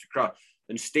blocked across.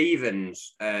 And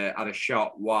Stevens had a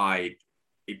shot wide.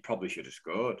 He probably should have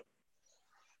scored.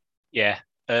 Yeah.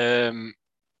 I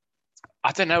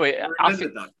don't know. I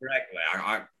think that correctly.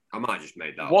 I might have just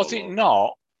made that. Was it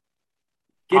not?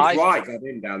 Gibbs White got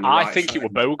in down the right I think side. it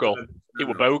was Bogle. It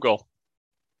was Bogle.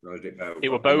 Or was it Bogle? It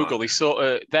was Bogle. He sort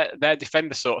of their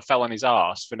defender sort of fell on his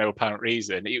arse for no apparent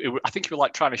reason. I think he was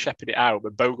like trying to shepherd it out,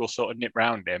 but Bogle sort of nipped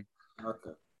round him.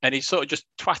 Okay. And he sort of just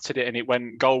twatted it, and it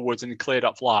went goalwards and he cleared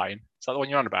off line. Is that the one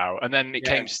you're on about? And then it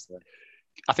came.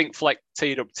 I think Fleck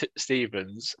teed up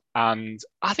Stevens, and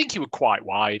I think he was quite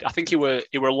wide. I think he were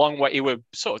a long way. He were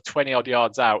sort of 20 odd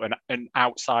yards out and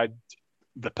outside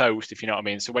the post, if you know what I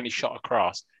mean. So when he shot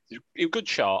across, it was a good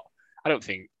shot. I don't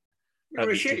think. It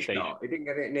was a shit shot. He didn't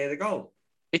get it near the goal.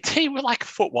 He was like a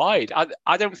foot wide.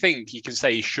 I don't think you can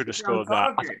say he should have scored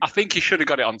that. I think he should have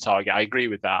got it on target. I agree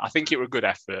with that. I think it was a good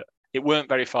effort. It weren't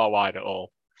very far wide at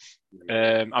all.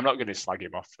 I'm not going to slag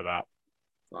him off for that.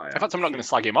 In fact, I'm not going to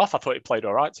slag him off. I thought he played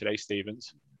all right today,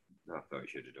 Stevens. I thought he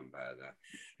should have done better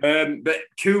there. But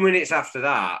 2 minutes after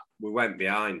that, we went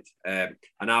behind. And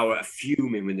I was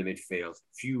fuming with the midfield.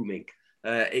 Fuming.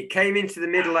 It came into the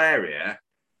middle area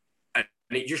and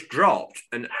it just dropped.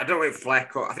 And I don't know if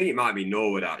Fleck or I think it might be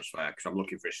Norwood actually, because I'm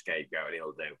looking for a scapegoat and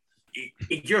he'll do.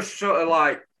 He just sort of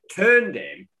like turned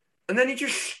him and then he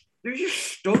just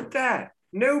stood there.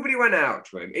 Nobody went out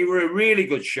to him. It was a really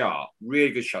good shot.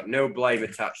 No blame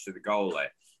attached to the goalie.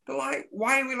 But, like,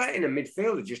 why are we letting a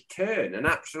midfielder just turn and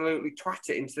absolutely twat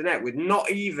it into the net with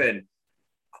not even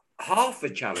half a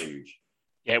challenge?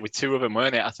 Yeah, with two of them,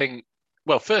 weren't it? I think,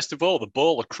 well, first of all, the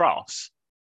ball across,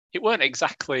 it weren't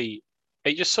exactly,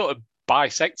 it just sort of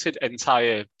bisected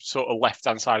entire sort of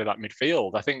left-hand side of that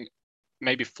midfield. I think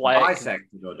maybe Fleck.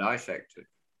 Bisected or dissected?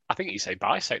 I think you say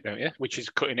bisect, don't you? Which is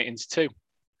cutting it into two.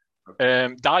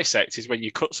 Dissect is when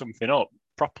you cut something up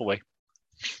properly.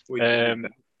 And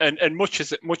much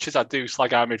as I do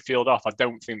slag our midfield off, I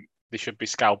don't think they should be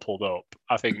scalpeled up.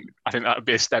 I think that would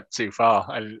be a step too far,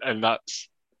 and that's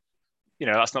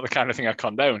that's not the kind of thing I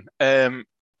condone. It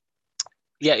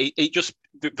just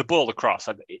the ball across,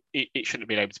 it shouldn't have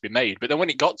been able to be made. But then when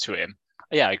it got to him,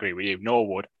 yeah, I agree with you.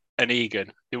 Norwood and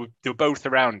Egan, they were both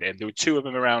around him. There were two of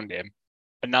them around him.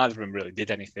 And neither of them really did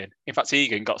anything. In fact,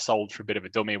 Egan got sold for a bit of a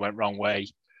dummy, went wrong way,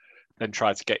 then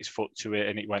tried to get his foot to it,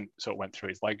 and it went through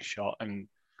his leg shot. And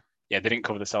yeah, they didn't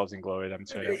cover themselves in glory. Them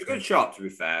two. It was a good shot, to be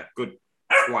fair. Good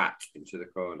twat into the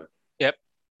corner. Yep,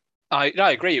 I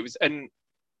agree. It was, and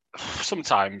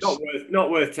sometimes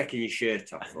not worth taking your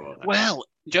shirt off for that. Well,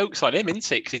 jokes on him,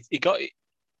 isn't it? 'Cause he got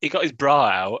his bra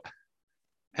out,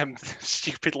 and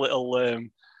stupid little.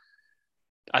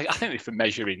 I think they're for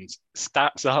measuring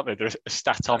stats, aren't they? They're a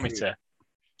statometer.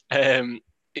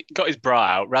 He got his bra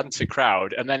out, ran to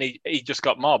crowd, and then he just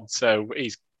got mobbed. So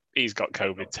he's got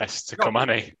COVID tests to come,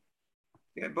 hasn't he?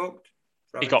 He got booked.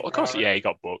 He got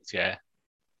booked, yeah,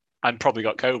 and probably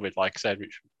got COVID, like I said,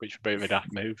 which would be a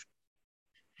daft move.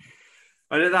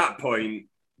 And at that point,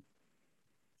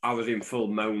 I was in full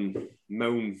moan.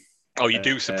 Oh, you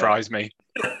do surprise me.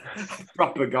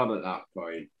 Proper gone at that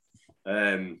point.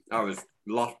 I was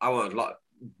lost.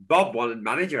 Bob wanted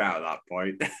manager out at that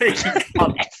point.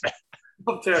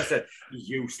 Bob Turner said, he's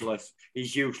useless.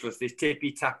 This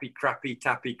tippy-tappy, crappy.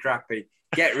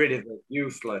 Get rid of it.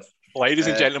 Useless. Ladies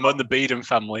and gentlemen, the Beedham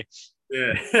family.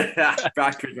 Yeah.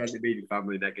 Back against the Beedham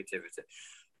family negativity.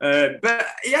 But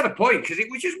he had a point because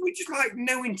we just like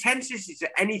no intensity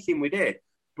to anything we did.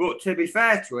 But to be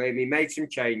fair to him, he made some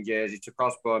changes. He took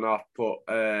Osborne off, put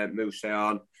Moussa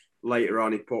on. Later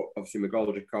on, he put obviously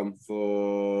McGoldrick on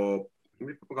for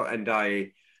we got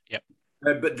Ndiaye. Yep.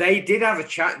 But they did have a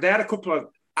chat. They had a couple of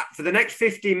for the next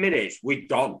 15 minutes. We'd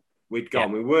gone. Yeah.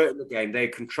 We were in the game. They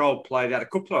controlled play. They had a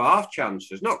couple of half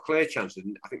chances, not clear chances.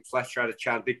 I think Fletcher had a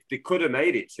chance. They could have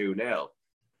made it 2-0.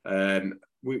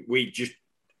 We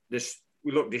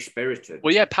looked dispirited.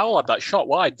 Well, yeah, Powell had that shot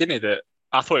wide, didn't he? That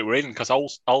I thought it were in because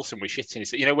Olsen was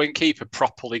shitting. You know, when keeper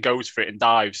properly goes for it and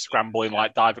dives, scrambling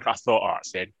like diver, I thought, oh,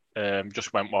 that's in.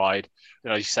 Just went wide.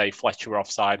 As you say, Fletcher were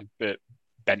offside, but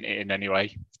bent it in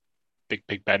anyway.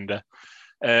 Big bender.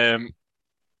 And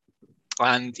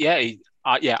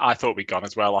I thought we'd gone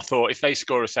as well. I thought if they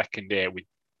score a second here,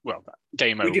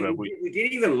 game over. We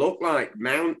didn't even look like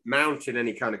mounting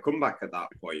any kind of comeback at that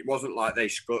point. It wasn't like they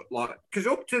scored, because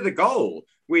up to the goal,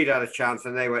 we'd had a chance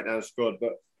and they went down and scored,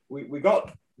 but we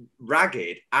got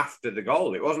ragged after the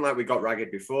goal. It wasn't like we got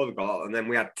ragged before the goal, and then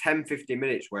we had 10-15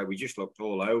 minutes where we just looked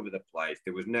all over the place.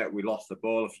 We lost the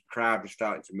ball. The crowd was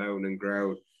starting to moan and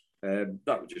groan. That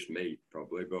was just me,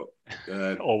 probably,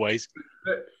 but always.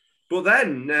 But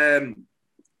then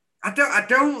I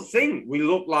don't think we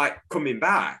look like coming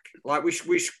back. Like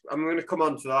I'm going to come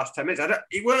on to the last 10 minutes.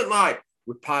 It weren't like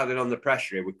we're piling on the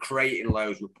pressure here. We're creating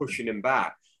loads. We're pushing them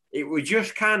back. It was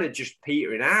just kind of just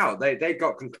petering out. They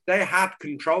had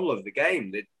control of the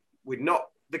game.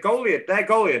 Their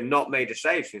goalie had not made a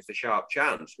save since the Sharp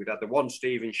chance. We'd had the one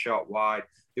Stevens shot wide.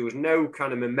 There was no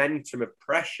kind of momentum of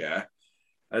pressure.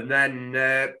 And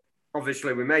then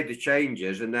obviously we made the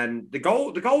changes. And then the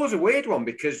goal was a weird one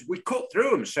because we cut through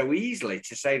them so easily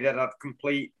to say that I'd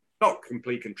not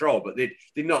complete control, but they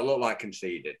did not look like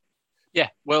conceded. Yeah,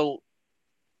 well,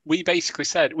 we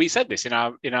said this in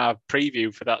our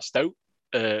preview for that Stoke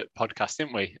podcast,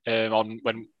 didn't we? On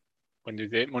when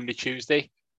did we do it? Monday, Tuesday.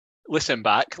 Listen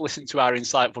to our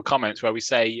insightful comments where we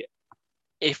say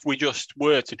if we just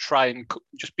were to try and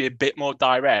just be a bit more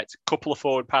direct, couple of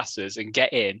forward passes and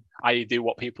get in, i.e. do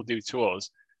what people do to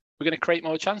us, we're going to create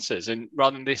more chances. And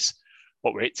rather than this,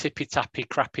 what were it, tippy tappy,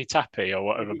 crappy tappy, or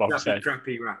whatever Bob said.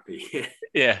 Crappy rappy.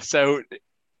 Yeah, so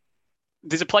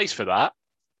there's a place for that,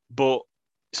 but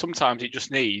sometimes it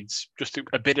just needs just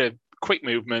a bit of quick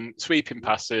movement, sweeping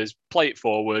passes, play it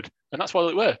forward, and that's what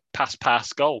it were.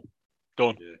 Pass, goal.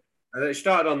 Done. Yeah. And it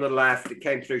started on the left, it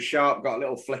came through Sharp, got a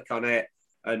little flick on it,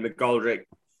 and McGoldrick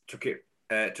took it,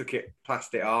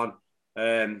 passed it on.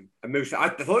 And Musa, I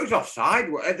thought he was offside.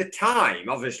 At the time,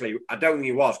 obviously, I don't think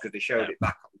he was because they showed it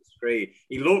back on the screen.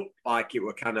 He looked like it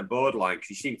were kind of borderline because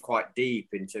he seemed quite deep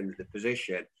in terms of the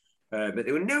position. But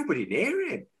there was nobody near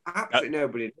him. Absolutely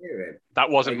nobody near him. That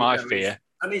wasn't my fear.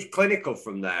 And he's clinical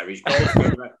from there. His goal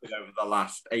scoring record over the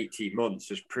last 18 months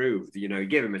has proved, you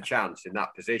give him a chance in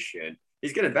that position,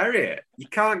 he's going to bury it. You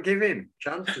can't give him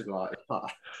chances like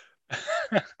that.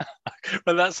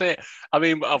 Well, that's it. I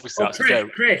mean, obviously, that's a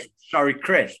joke. Crisp.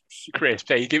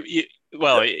 Yeah,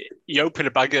 you open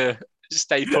a bag of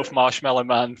Stay Puft Marshmallow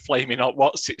Man, flaming hot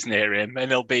Wotsits near him, and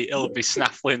he'll be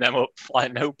snaffling them up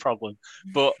like no problem.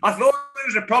 But I thought there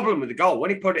was a problem with the goal when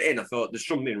he put it in. I thought there's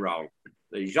something wrong.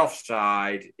 He's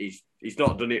offside. He's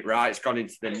not done it right. It's gone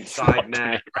into the side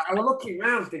net. I was looking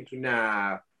around thinking,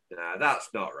 nah, that's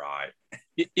not right.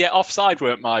 Yeah, offside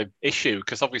weren't my issue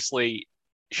because obviously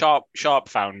Sharp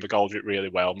found McGoldrick really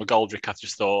well. McGoldrick, I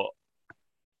just thought,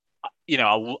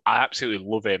 I absolutely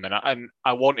love him, and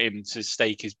I want him to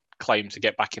stake his claim to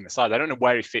get back in the side. I don't know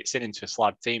where he fits into a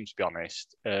slab team, to be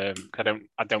honest. I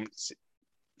don't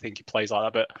think he plays like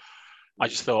that, but I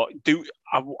just thought,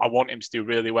 I want him to do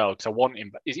really well because I want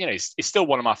him. He's still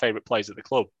one of my favourite players at the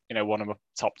club. One of my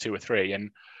top 2 or 3,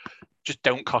 and just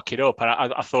don't cock it up. And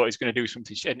I thought he was going to do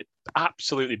something. An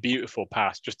absolutely beautiful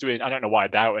pass. Just doing. I don't know why I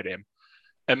doubted him.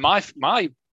 And my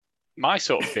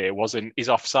sort of fear wasn't he's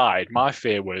offside. My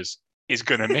fear was he's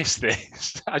going to miss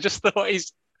this. I just thought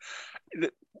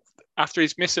after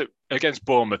his miss against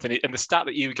Bournemouth and the stat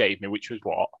that you gave me, which was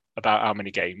what? About how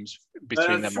many games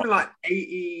between them? Something like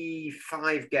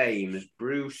 85 games.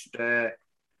 Brewster,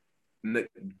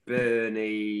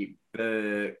 McBurney,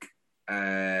 Burke,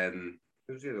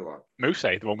 who's the other one?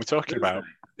 Musa, the one we're talking about.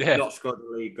 Yeah. Not scored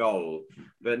a league goal.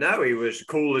 But no, he was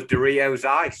cool as Doritos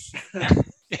ice.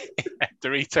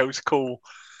 Doritos cool.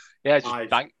 Yeah,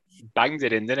 just banged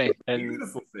it in, didn't he? And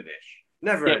beautiful finish.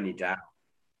 Never any doubt.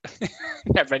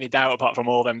 Never any doubt apart from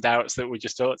all them doubts that we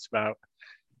just talked about.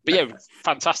 But yeah,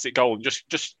 fantastic goal.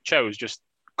 Just shows just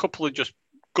a couple of just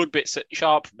good bits at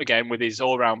Sharp again with his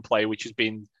all-round play, which has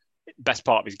been best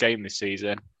part of his game this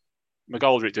season.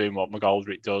 McGoldrick doing what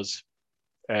McGoldrick does.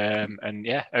 And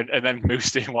then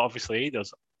Moose doing what obviously he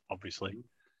does, obviously.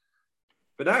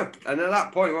 But no, and at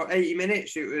that point, 80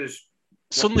 minutes, it was...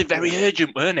 Suddenly very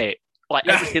urgent, weren't it? Like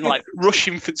everything, like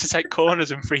rushing to take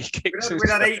corners and free kicks. We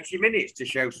had 80 minutes to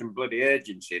show some bloody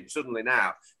urgency, and suddenly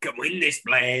now, can win this,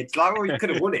 Blades. Like, well, you could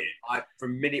have won it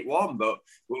from minute 1, but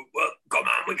come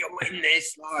on, we can win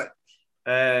this.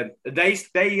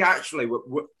 They actually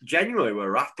were genuinely were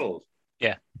rattled.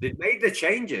 Yeah, they'd made the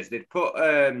changes. They'd put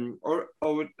or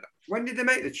when did they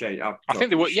make the change? I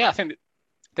think they were. Yeah, I think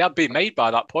They had been made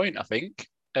by that point, I think.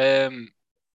 Wait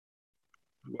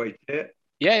it.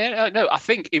 Yeah, no, I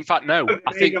think, in fact, no.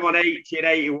 I think I'm on 80 and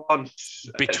 81.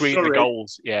 between the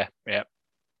goals, yeah.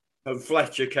 And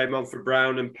Fletcher came on for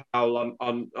Brown and Powell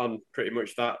on pretty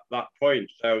much that point.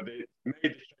 So they made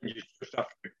the changes just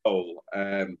after the goal.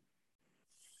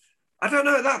 I don't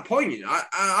know, at that point,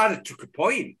 I'd have took a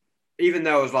point. Even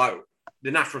though I was like,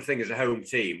 the natural thing as a home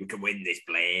team, we can win this,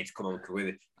 Blades, come on, we can win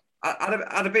it.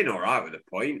 I'd have been all right with a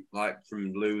point, like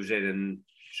from losing and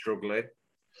struggling.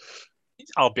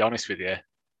 I'll be honest with you.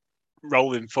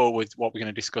 Rolling forward, what we're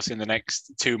going to discuss in the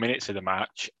next 2 minutes of the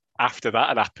match, after that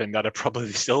had happened, I'd have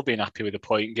probably still been happy with a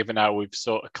point, given how we've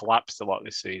sort of collapsed a lot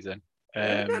this season.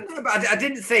 No, but I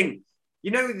didn't think,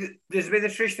 there's been the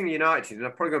tradition in United, and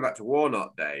I've probably gone back to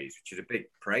Warnock days, which is a big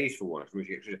praise for Warnock.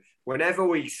 Whenever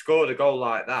we scored a goal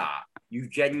like that, you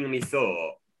genuinely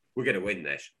thought, we're going to win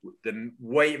this. The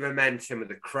weight of momentum of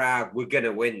the crowd, we're going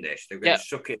to win this. They're going to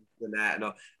suck it into the net and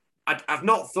all. I've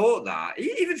not thought that.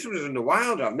 Even sometimes in the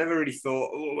Wilder, I've never really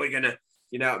thought, we're going to,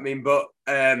 you know what I mean? But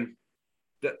the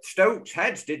Stokes'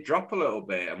 heads did drop a little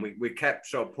bit, and we kept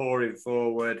sort of pouring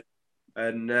forward.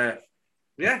 And,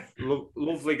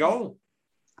 lovely goal.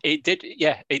 It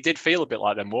did feel a bit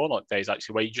like them Warnock days,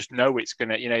 actually, where you just know it's going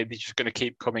to, they're just going to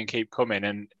keep coming.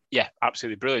 And, yeah,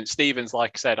 absolutely brilliant. Stevens,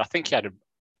 like I said, I think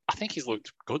he's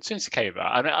looked good since he came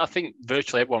back. And I think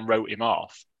virtually everyone wrote him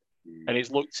off. And he's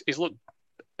looked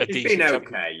He's been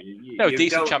okay.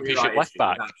 Decent championship left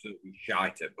back. Absolutely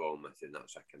shite at Bournemouth in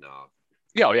that second half.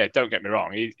 Yeah, don't get me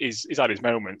wrong. He's had his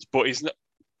moments, but he's not.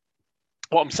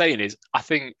 What I'm saying is, I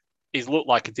think he's looked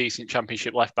like a decent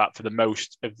championship left back for the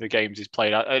most of the games he's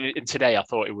played. And today, I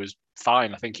thought it was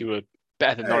fine. I think he was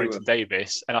better than Norrington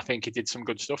Davis, and I think he did some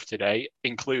good stuff today,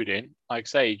 including, like I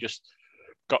say, he just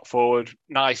got forward,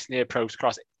 nice near post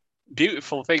cross.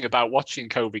 Beautiful thing about watching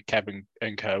Kobe, Kevin,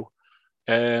 and co.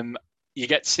 You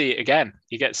get to see it again.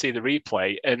 You get to see the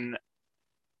replay, and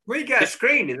we get a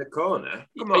screen in the corner.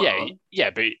 Come on.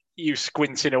 Yeah, but you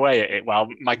squinting away at it while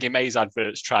Maggie May's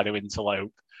adverts try to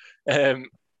interlope. I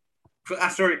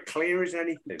saw it clear as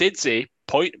anything. Didsey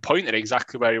pointed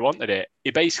exactly where he wanted it.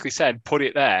 He basically said, "Put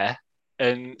it there,"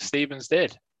 and Stevens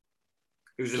did.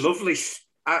 It was a lovely.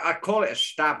 I call it a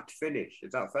stabbed finish.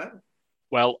 Is that fair?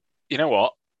 Well, you know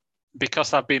what?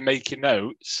 Because I've been making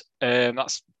notes,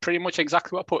 that's pretty much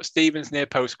exactly what I put. Stevens near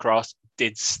post cross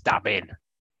did stabbing.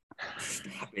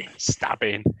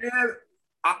 Yeah,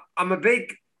 I'm a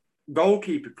big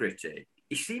goalkeeper critic.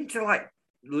 He seemed to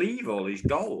leave all his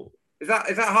goals. Is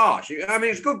that harsh? I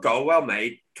mean, it's a good goal, well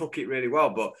made, took it really well,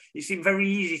 but it seemed very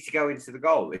easy to go into the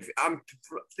goal. If I'm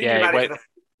thinking about it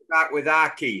back with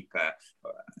our keeper,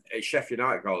 Sheffield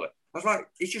United goalie, I was like,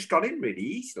 he's just gone in really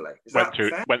easily.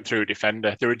 Went through a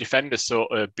defender. There were defenders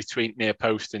sort of between near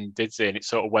post and Didsey, and it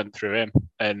sort of went through him.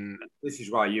 And this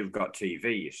is why you've got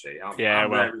TV, you see. I'm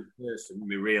very person,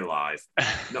 we realise.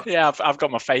 Yeah, I've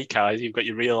got my fake eyes. You've got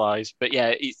your real eyes. But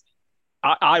yeah,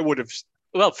 I would have.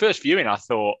 Well, first viewing, I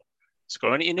thought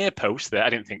scoring it near post there. I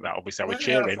didn't think that. Obviously, I was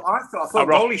cheering. I thought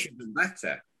goalie should have been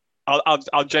better.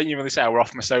 I'll genuinely say I were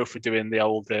off my sofa doing the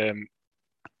old.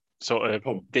 Sort of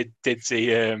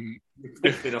Didsey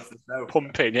pumping off the sofa.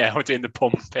 Pumping, yeah, we're doing the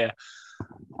pump here.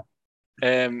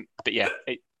 But yeah,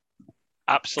 it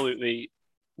absolutely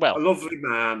a lovely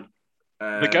man.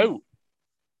 The goat.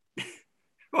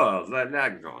 Well,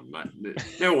 hang on, man.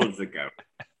 No one's a goat.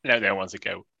 No one's a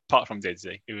goat apart from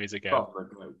Didsey, who is a goat. Apart from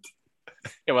a goat.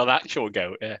 Yeah, well, the actual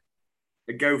goat, yeah.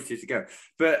 A goat is a goat,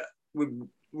 but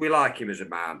we like him as a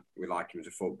man. We like him as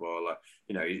a footballer.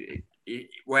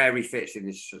 Where he fits in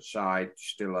this side,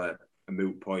 still a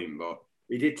moot point, but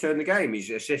he did turn the game. He's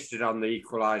assisted on the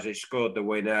equaliser, scored the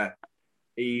winner.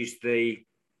 He's the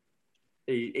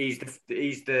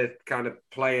kind of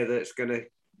player that's going to.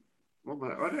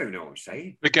 I don't even know what I'm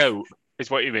saying. The goat is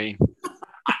what you mean.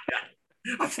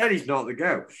 I said he's not the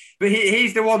goat, but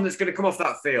he's the one that's going to come off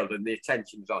that field, and the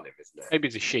attention's on him, isn't it? Maybe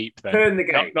he's a sheep then. Turn the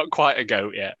game. Not quite a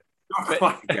goat yet. Not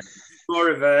quite a goat. More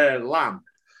of a lamb.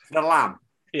 The lamb.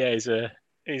 Yeah, he's a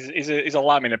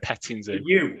lamb in a petting zoo.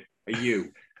 Are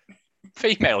you?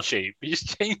 Female sheep. You're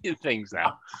just changing things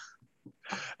now.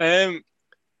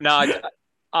 No,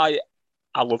 I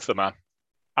love the man.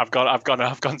 I've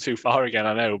gone too far again.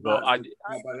 I know, but How about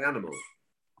the animals?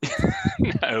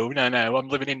 No. I'm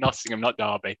living in Nottingham, not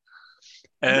Derby.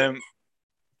 No,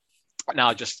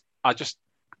 I just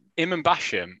him and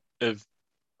Basham of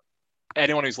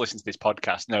anyone who's listened to this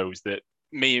podcast knows that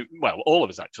all of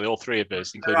us actually, all three of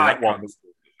us, including that one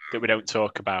that we don't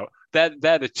talk about, they're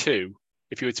the two.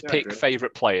 If you were to pick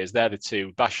favourite players, they're the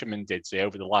two. Basham and Didsey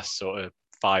over the last sort of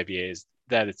 5 years,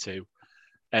 they're the two.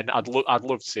 And I'd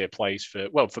love to see a place for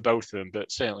both of them,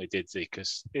 but certainly Didzy,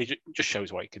 because it just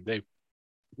shows what he can do.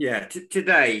 Yeah,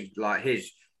 today, like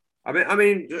I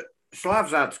mean,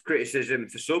 Slav's had criticism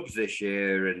for subs this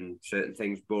year and certain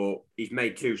things, but he's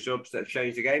made 2 subs that have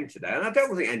changed the game today. And I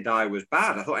don't think Ndiaye was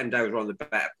bad. I thought Ndiaye was one of the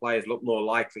better players, looked more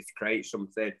likely to create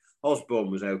something. Osborne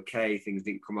was okay, things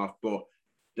didn't come off, but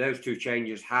those 2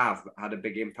 changes have had a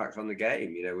big impact on the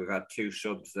game. You know, we've had 2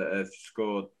 subs that have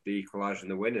scored the equaliser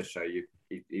and the winner, so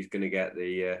he's going to get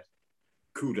the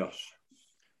kudos.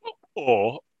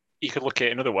 Or you could look at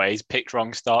it another way. He's picked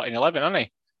wrong starting 11, hasn't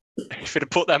he? If he'd have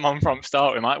put them on from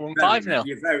start, we might have won 5-0.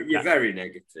 You're very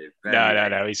negative.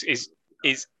 No. He's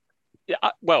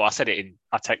well, I said it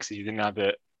I texted you, didn't I?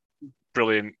 That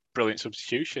brilliant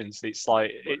substitutions. It's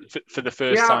like for the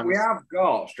first time. We have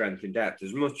got strength in depth.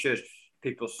 As much as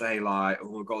people say, like, oh,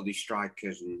 we've got all these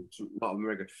strikers and a lot of them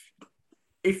are good.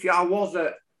 If I was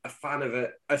a fan of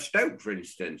a Stoke, for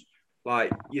instance,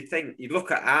 like you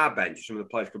look at our bench, some of the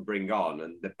players could bring on,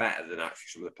 and they're better than actually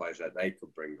some of the players that they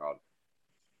could bring on.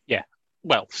 Yeah,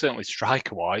 well, certainly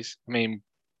striker-wise. I mean,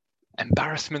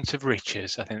 embarrassment of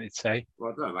riches, I think they'd say.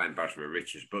 Well, I don't know about embarrassment of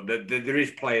riches, but there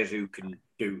is players who can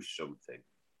do something.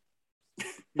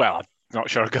 Well, I'm not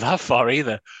sure I could that far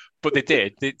either, but they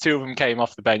did. The 2 of them came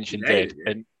off the bench and did.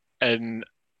 And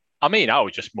I mean, I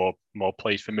was just more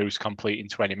pleased for Moose completing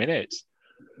 20 minutes.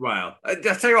 Well, I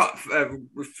tell you what,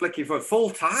 we're flicking for full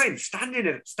time,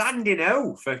 standing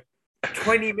out for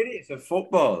 20 minutes of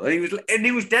football, and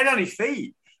he was dead on his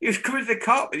feet. He was coming to the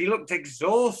Kop and he looked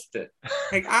exhausted,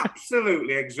 like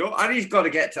absolutely exhausted. And he's got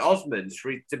to get to Osmonds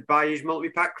to buy his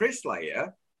multi-pack Chris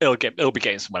later. He'll be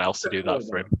getting someone else to do that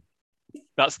for him.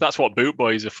 That's what boot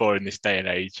boys are for in this day and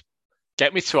age.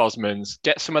 Get me to Osmonds,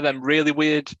 get some of them really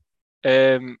weird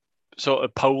sort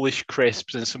of Polish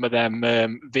crisps and some of them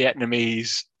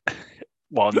Vietnamese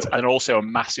ones, and also a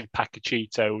massive pack of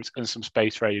Cheetos and some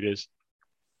Space Raiders.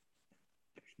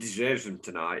 Deserves them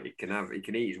tonight. He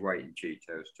can eat his weight in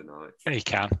Cheetos tonight. He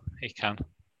can.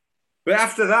 But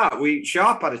after that,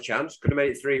 Sharp had a chance. Could have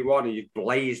made it 3-1 and you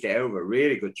blazed it over.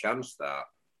 Really good chance, that.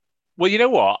 Well, you know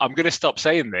what? I'm going to stop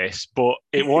saying this, but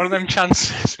it one of them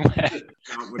chances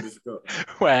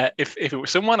where if it was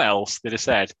someone else, they'd have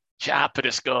said, Sharp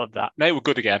had scored that. No, we're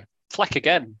good again. Fleck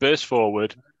again. Burst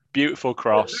forward. Beautiful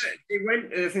cross. They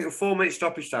went, I think, a 4-minute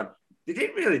stoppage time. They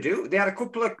didn't really do. They had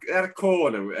a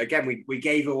corner. Again, we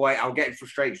gave away. I'll get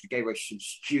frustrated. We gave away some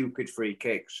stupid free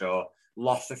kicks, or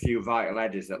lost a few vital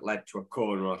headers that led to a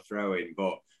corner or throw-in.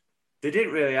 But they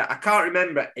didn't really. I can't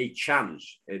remember a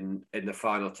chance in the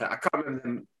final 10. I can't remember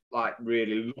them like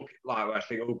really look like where I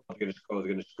think, oh, they're going to score.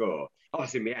 They're going to score.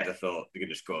 Obviously, in my head, I thought they're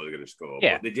going to score. They're going to score.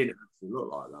 Yeah. But they didn't actually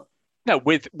look like that. No,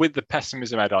 with the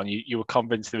pessimism head on, you were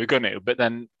convinced they were going to, but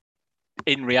then.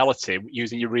 In reality,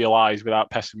 using your real eyes without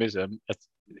pessimism,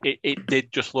 it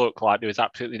did just look like there was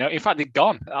absolutely no. In fact, they'd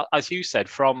gone, as you said,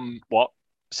 from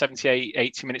 78,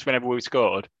 80 minutes whenever we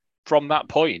scored. From that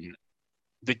point,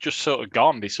 they'd just sort of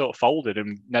gone. They sort of folded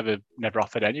and never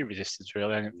offered any resistance,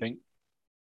 really, I don't think.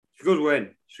 It's a good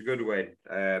win. It's a good win.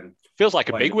 Feels like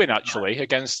a big win, actually,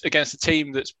 against a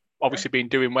team that's obviously been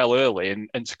doing well early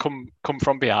and to come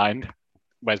from behind.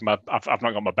 Where's my... I've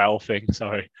not got my bell thing,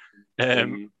 sorry.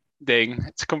 Ding,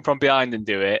 to come from behind and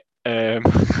do it.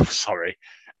 Sorry,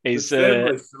 is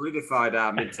solidified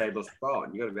our mid-table spot,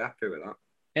 and you've got to be happy with that.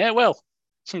 Yeah, well,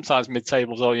 sometimes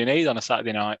mid-table's all you need on a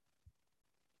Saturday night.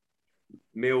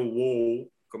 Millwall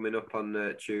coming up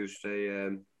on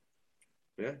Tuesday.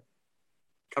 Yeah,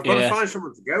 I've got to find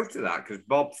someone to go to that because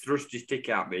Bob thrust his ticket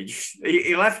at me.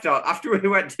 He left out after we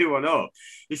went 2-1 up.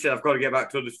 He said, "I've got to get back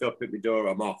to Huddersfield, pick my door,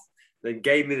 I'm off." Then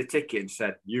gave me the ticket and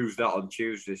said, use that on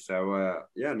Tuesday. So, I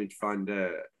need to find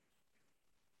a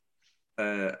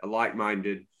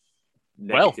like-minded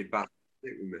negative bastard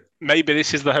with me. Maybe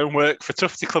this is the homework for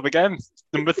Tufty Club again.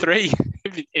 Number 3,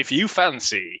 if you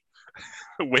fancy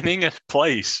winning a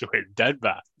place with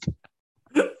Deadbat.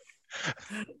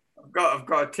 I've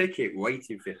got a ticket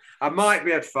waiting for you. I might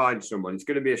be able to find someone. It's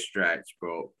going to be a stretch,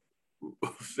 but...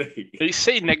 we'll see. He's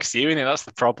sitting next to you, and that's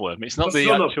the problem. It's not the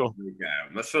actual.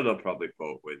 My son will probably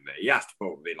put up with me. He has to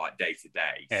put up with me like day to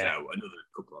day. Yeah. So another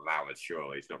couple of hours,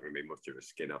 surely it's not going to be much of a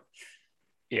skin off.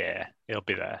 Yeah, he'll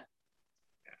be there.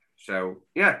 So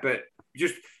but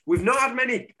just we've not had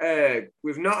many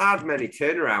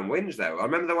turnaround wins though. I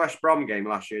remember the West Brom game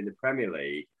last year in the Premier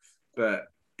League, but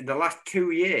in the last 2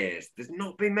 years, there's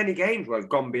not been many games where we've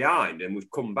gone behind and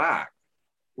we've come back.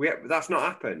 That's not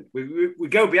happened. We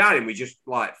go behind and we just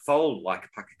like fold like a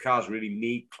pack of cards really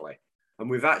meekly. And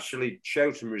we've actually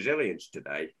showed some resilience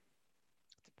today.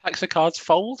 Packs of cards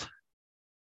fold?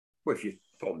 Well, if you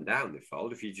put them down, they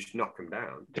fold. If you just knock them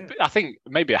down. Yeah. I think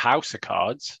maybe a house of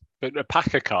cards, but a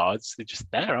pack of cards, they're just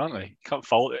there, aren't they? You can't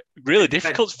fold it. Really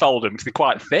difficult to fold them because they're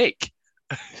quite thick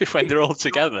when they're all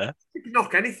together. You can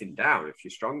knock anything down if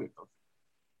you're strong enough.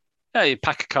 Yeah, a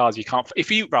pack of cards you can't.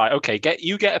 If you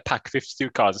get a pack of 52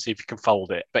 cards and see if you can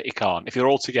fold it, but you can't. If you're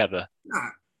all together. Nah,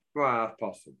 well,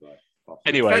 possibly.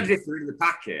 Anyway, depends if they're in the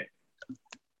packet.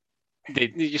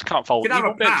 You just can't fold. You can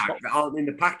have a pack that aren't in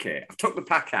the packet. I've took the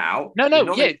pack out. No.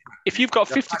 Yeah, if you've got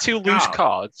 52 loose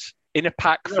cards in a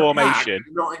pack formation,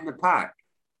 not in the pack.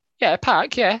 Yeah, a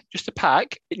pack. Yeah, just a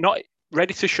pack. Not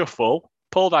ready to shuffle.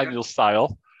 Paul Daniels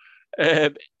style.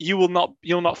 You'll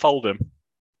not fold them.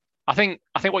 I think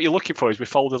what you're looking for is we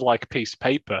folded like a piece of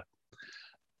paper,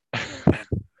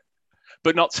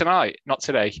 but not tonight, not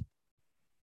today.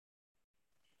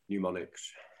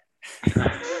 Mnemonics.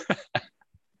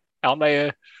 Aren't they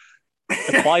a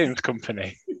appliance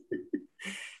company?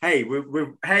 Hey,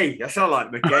 I sound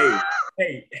like McGee.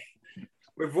 Hey,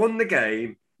 we've won the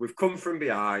game. We've come from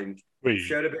behind. We've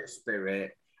showed a bit of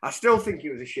spirit. I still think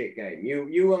it was a shit game.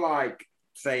 You were like,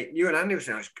 you and Andy were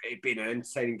saying it'd been an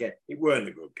entertaining game. It weren't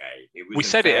a good game. We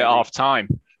said it at half time.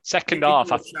 Second half,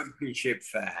 championship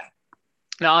fair.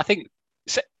 No, I think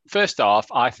first half,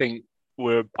 I think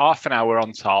we're half an hour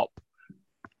on top.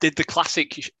 Did the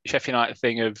classic Sheffield United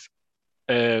thing of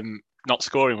not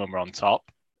scoring when we're on top,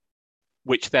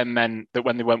 which then meant that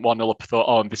when they went 1-0 up, I thought,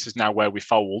 oh, this is now where we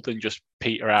fold and just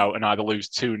peter out and either lose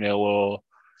 2-0 or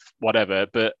whatever.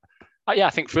 But I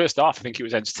think first half, I think it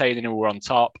was entertaining and we were on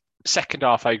top. Second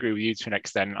half, I agree with you to an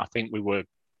extent. I think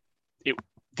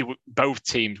both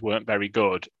teams weren't very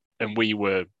good and we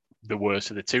were the worst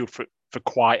of the two for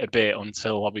quite a bit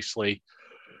until obviously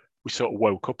we sort of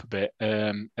woke up a bit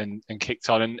and kicked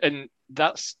on. And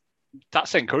that's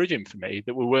encouraging for me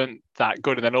that we weren't that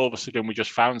good. And then all of a sudden we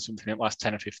just found something in the last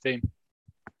 10 or 15.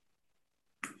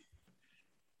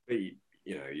 But,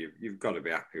 you've got to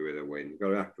be happy with a win. You've got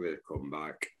to be happy with a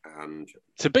comeback. And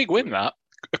it's a big win, that.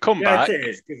 A comeback. Yeah, it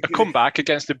is. A comeback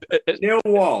against a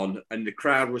 0-1 and the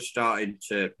crowd was starting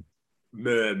to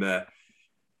murmur.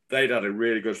 They'd had a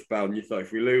really good spell and you thought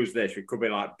if we lose this, we could be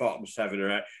like bottom 7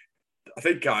 or 8. I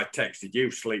think I texted you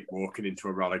sleepwalking into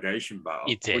a relegation battle.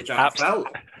 You did. Which I felt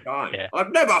at the time. Yeah. I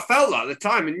felt that at the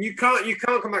time. And you can't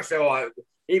come back and say,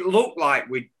 it looked like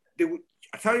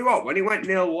I tell you what, when it went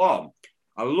 0-1,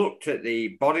 I looked at the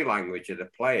body language of the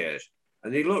players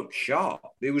and they looked sharp.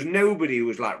 There was nobody who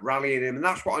was like rallying him. And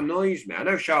that's what annoys me. I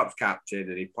know Sharp's captain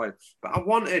and he played, but I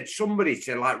wanted somebody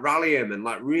to like rally him and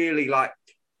like really like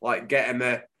get him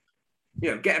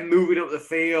get him moving up the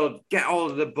field, get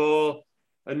hold of the ball.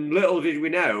 And little did we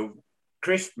know,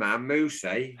 Christman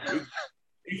Mousset,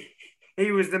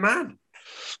 he was the man.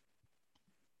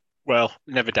 Well,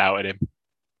 never doubted him.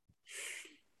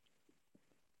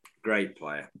 Great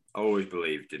player. I always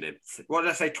believed in him. What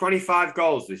did I say? 25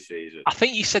 goals this season? I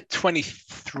think you said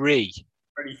 23.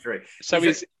 23. So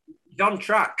he's on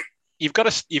track. You've got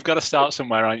to start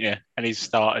somewhere, aren't you? And he's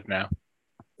started now.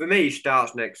 For me, he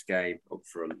starts next game up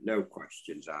front. No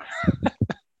questions asked.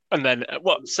 And then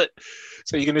what? So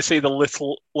you're going to see the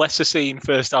little lesser seen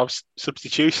first half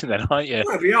substitution then, aren't you?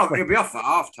 Well, he'll be off at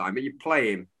half time, but you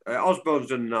play him. Osborne's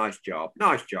done a nice job.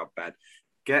 Nice job, Ben.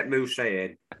 Get Mousset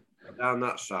in down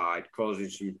that side, causing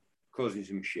some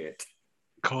shit.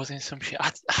 Causing some shit.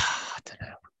 I don't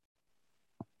know.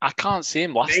 I can't see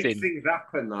him lasting. Make things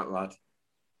happen, that lad.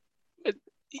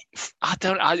 I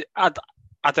don't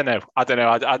know. I don't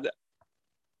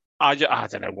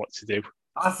know what to do.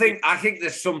 I think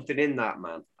there's something in that,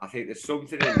 man. I think there's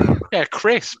something in that. Yeah,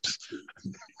 crisps.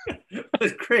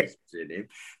 There's crisps in him,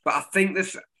 but I think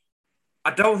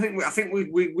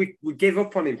we give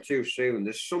up on him too soon.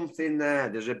 There's something there.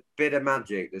 There's a bit of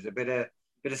magic. There's a bit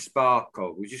of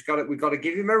sparkle. We've got to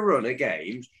give him a run of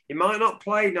games. He might not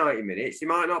play 90 minutes. He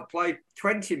might not play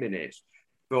 20 minutes,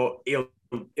 but he'll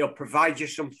provide you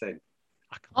something.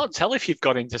 I can't tell if you've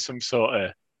got into some sort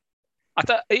of.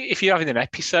 If you're having an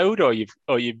episode or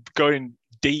you're going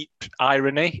deep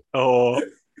irony or.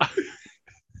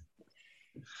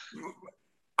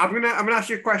 I'm gonna ask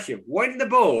you a question. When the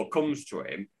ball comes to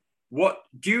him, what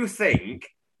do you think?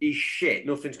 He's shit.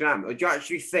 Nothing's gonna happen. Or do you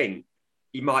actually think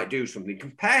he might do something?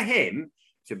 Compare him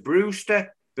to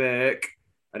Brewster, Burke,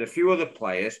 and a few other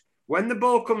players. When the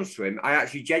ball comes to him, I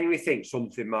actually genuinely think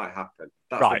something might happen.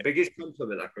 That's right. The biggest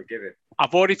compliment I could give him.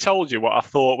 I've already told you what I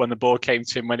thought when the ball came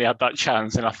to him when he had that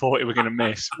chance, and I thought he was going to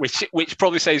miss, which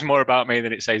probably says more about me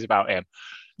than it says about him.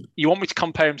 You want me to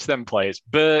compare him to them players?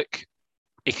 Burke,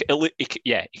 he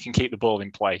can keep the ball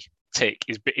in play. Tick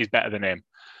is better than him.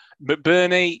 But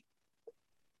Bernie,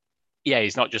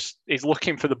 he's not just he's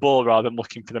looking for the ball rather than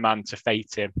looking for the man to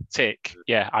fate him. Tick.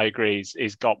 Yeah, I agree.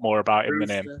 He's got more about him than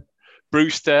him.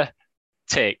 Brewster.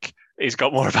 Tick. He's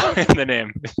got more about him than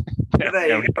him.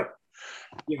 There you go.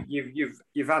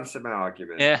 You've answered my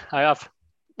argument. Yeah, I have.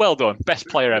 Well done. Best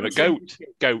player ever. Goat.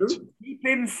 Keep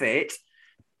him fit.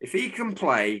 If he can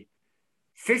play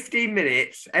 15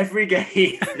 minutes every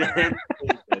game,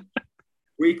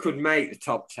 we could make the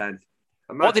top 10.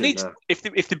 Imagine what they need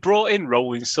if they brought in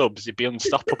rolling subs, it'd be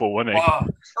unstoppable, wouldn't it? Oh,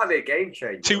 that'd be a game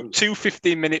changer. Two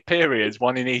 15-minute periods,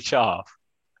 one in each half.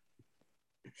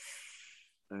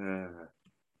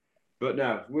 But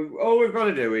no, all we've got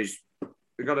to do is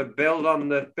we've got to build on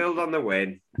the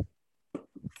win.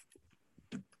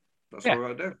 That's what we've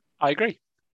got to do. I agree.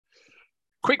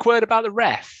 Quick word about the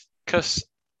ref, because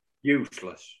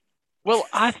useless. Well,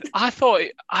 I thought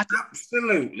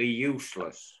absolutely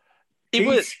useless. He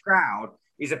was Stroud.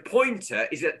 He's a pointer.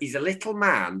 He's a little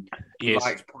man who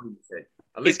likes pointing.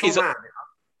 A little man.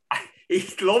 He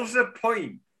loves a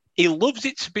point. He loves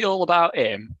it to be all about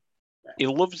him. He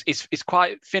loves. It's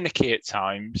quite finicky at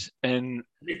times, and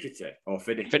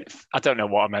finicky. I don't know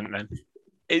what I meant then.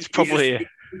 It's probably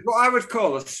what I would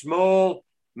call a small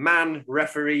man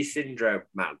referee syndrome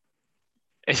man.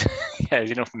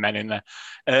 There's enough men in there.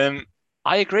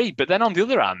 I agree, but then on the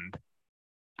other hand,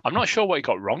 I'm not sure what he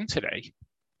got wrong today.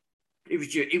 It was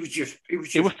just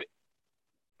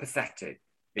pathetic.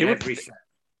 He was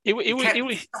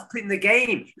stopping the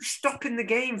game. He was stopping the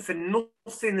game for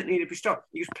nothing that needed to be stopped.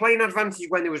 He was playing advantage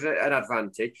when there was an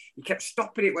advantage. He kept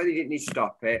stopping it when he didn't need to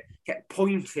stop it. Kept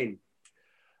pointing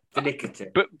for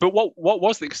nicotine. But what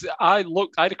was it? Because I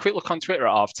had a quick look on Twitter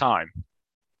at half time,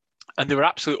 and there were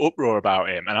absolute uproar about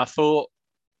him. And I thought,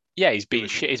 yeah, he's been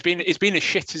shit. He's been as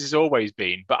shit as he's always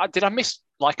been. But did I miss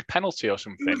like a penalty or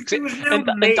something?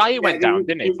 And Dyer went down,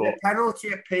 didn't he? But a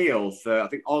penalty appeal for I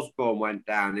think Osborne went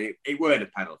down. It weren't a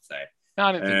penalty. No,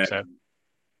 I didn't think so.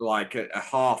 Like a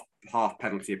half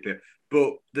penalty appeal.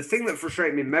 But the thing that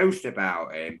frustrated me most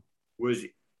about him was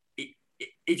he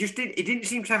didn't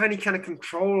seem to have any kind of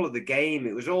control of the game.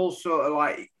 It was all sort of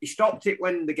like he stopped it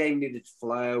when the game needed to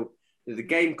flow. The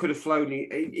game could have flown.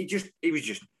 It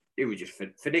was just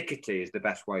finicky is the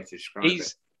best way to describe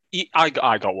it. I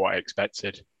got what I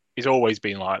expected. He's always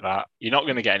been like that. You're not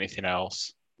going to get anything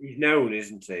else. He's known,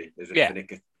 isn't he? As a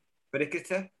finicky.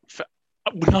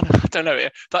 No, I don't know.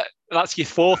 That's your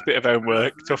fourth bit of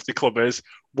homework, Tufty Clubbers.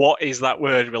 What is that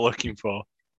word we're looking for?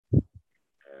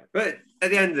 But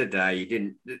at the end of the day, he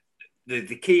didn't.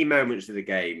 The key moments of the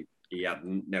game, he had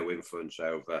no influence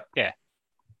over. Yeah.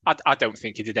 I don't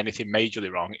think he did anything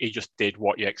majorly wrong. He just did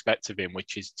what you expect of him,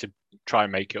 which is to try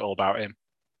and make it all about him.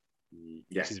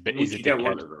 Yes, he's you don't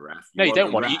want a ref. No, you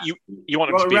don't want. You want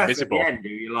him to be invisible. At the end,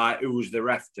 you're like, who was the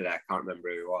ref today? I can't remember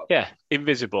who it was. Yeah,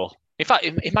 invisible. In fact,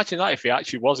 imagine that if he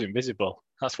actually was invisible.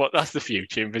 That's the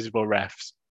future. Invisible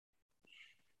refs.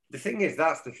 The thing is,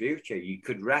 that's the future. You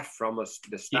could ref from the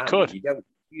stand. You could.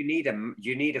 You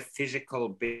need a physical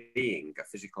being, a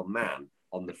physical man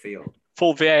on the field.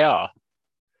 Full VAR.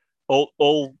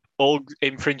 All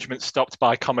infringements stopped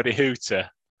by Comedy Hooter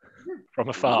from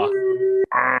afar.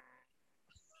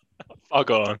 Oh,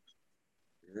 go on.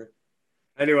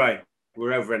 Anyway,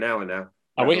 we're over an hour now.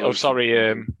 Are we? Oh, sorry.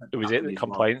 Who was it that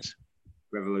complains?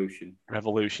 Revolution.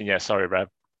 Yeah, sorry, Rev.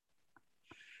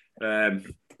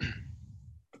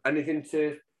 Anything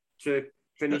to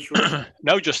finish with?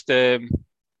 No, just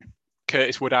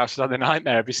Curtis Woodhouse had a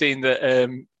nightmare. Have you seen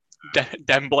that?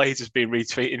 Den Blades has been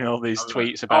retweeting all these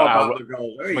tweets about how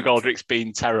McGoldrick's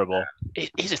been terrible.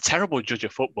 He's a terrible judge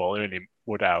of football, isn't he,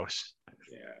 Woodhouse?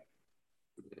 Yeah.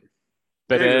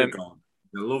 But a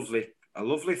lovely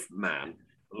man,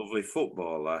 a lovely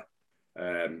footballer,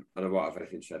 and I won't have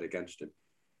anything said against him.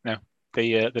 No.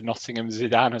 The Nottingham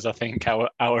Zidane, as I think our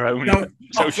own. No,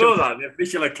 I saw that. The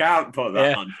official account put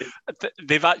that on.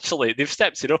 They've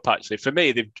stepped it up. Actually, for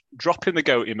me, they've dropping the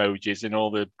goat emojis and all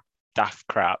the daft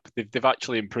crap. They've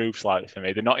actually improved slightly for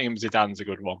me. The Nottingham Zidane's a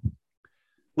good one.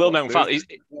 Little known fact,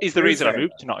 he's the reason I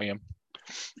moved to Nottingham.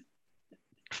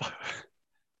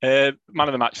 Man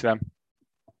of the match, then.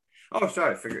 Oh,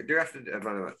 sorry. Do you have to man of the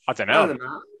match? I don't know.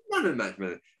 Man of the match.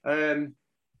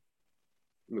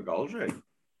 McGoldrick.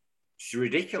 It's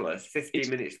ridiculous. 15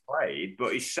 minutes played,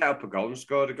 but he set up a goal and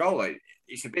scored a goal.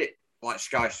 It's a bit like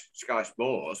Sky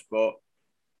Sports, but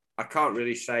I can't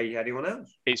really say anyone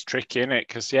else. It's tricky, isn't it?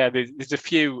 Because, there's a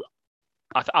few...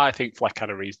 I think Fleck had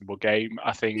a reasonable game.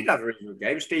 I think... He had a reasonable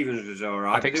game. Stevens was all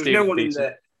right. There was no one in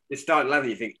the starting 11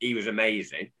 you think he was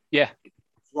amazing. Yeah.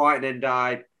 White and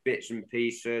died, bits and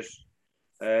pieces.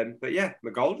 But yeah,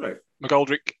 McGoldrick.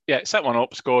 McGoldrick, set one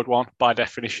up, scored one. By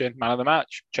definition, man of the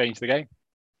match, changed the game.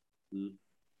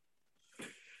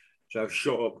 So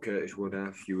shut up, Curtis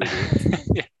Woodhouse, you idiot.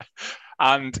 Yeah.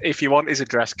 And if you want his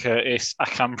address, Curtis, I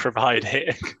can provide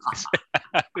it.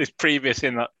 It's previous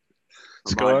in that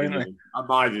score, isn't it? I'm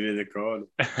hiding in the corner.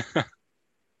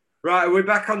 Right, are we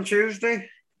back on Tuesday?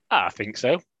 I think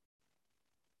so.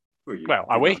 Well,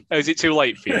 are we? Or is it too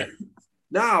late for you?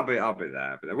 No, I'll be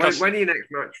there. When are your next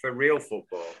match for real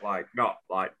football? Like, not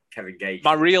like Kevin Gage.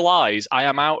 My real eyes, I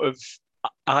am out of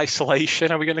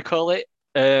isolation, are we going to call it?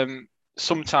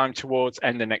 Sometime towards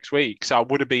end of next week. So I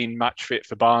would have been match fit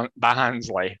for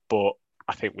Barnsley, but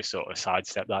I think we sort of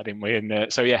sidestepped that, didn't we? And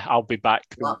I'll be back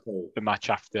the match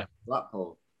after.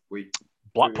 Blackpool,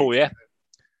 yeah.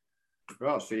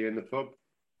 Right, I'll see you in the pub.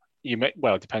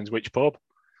 It depends which pub.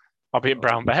 I'll be at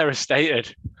Brown Bear, as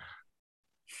stated.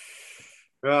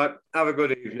 Right, have a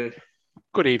good evening.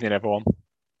 Good evening, everyone.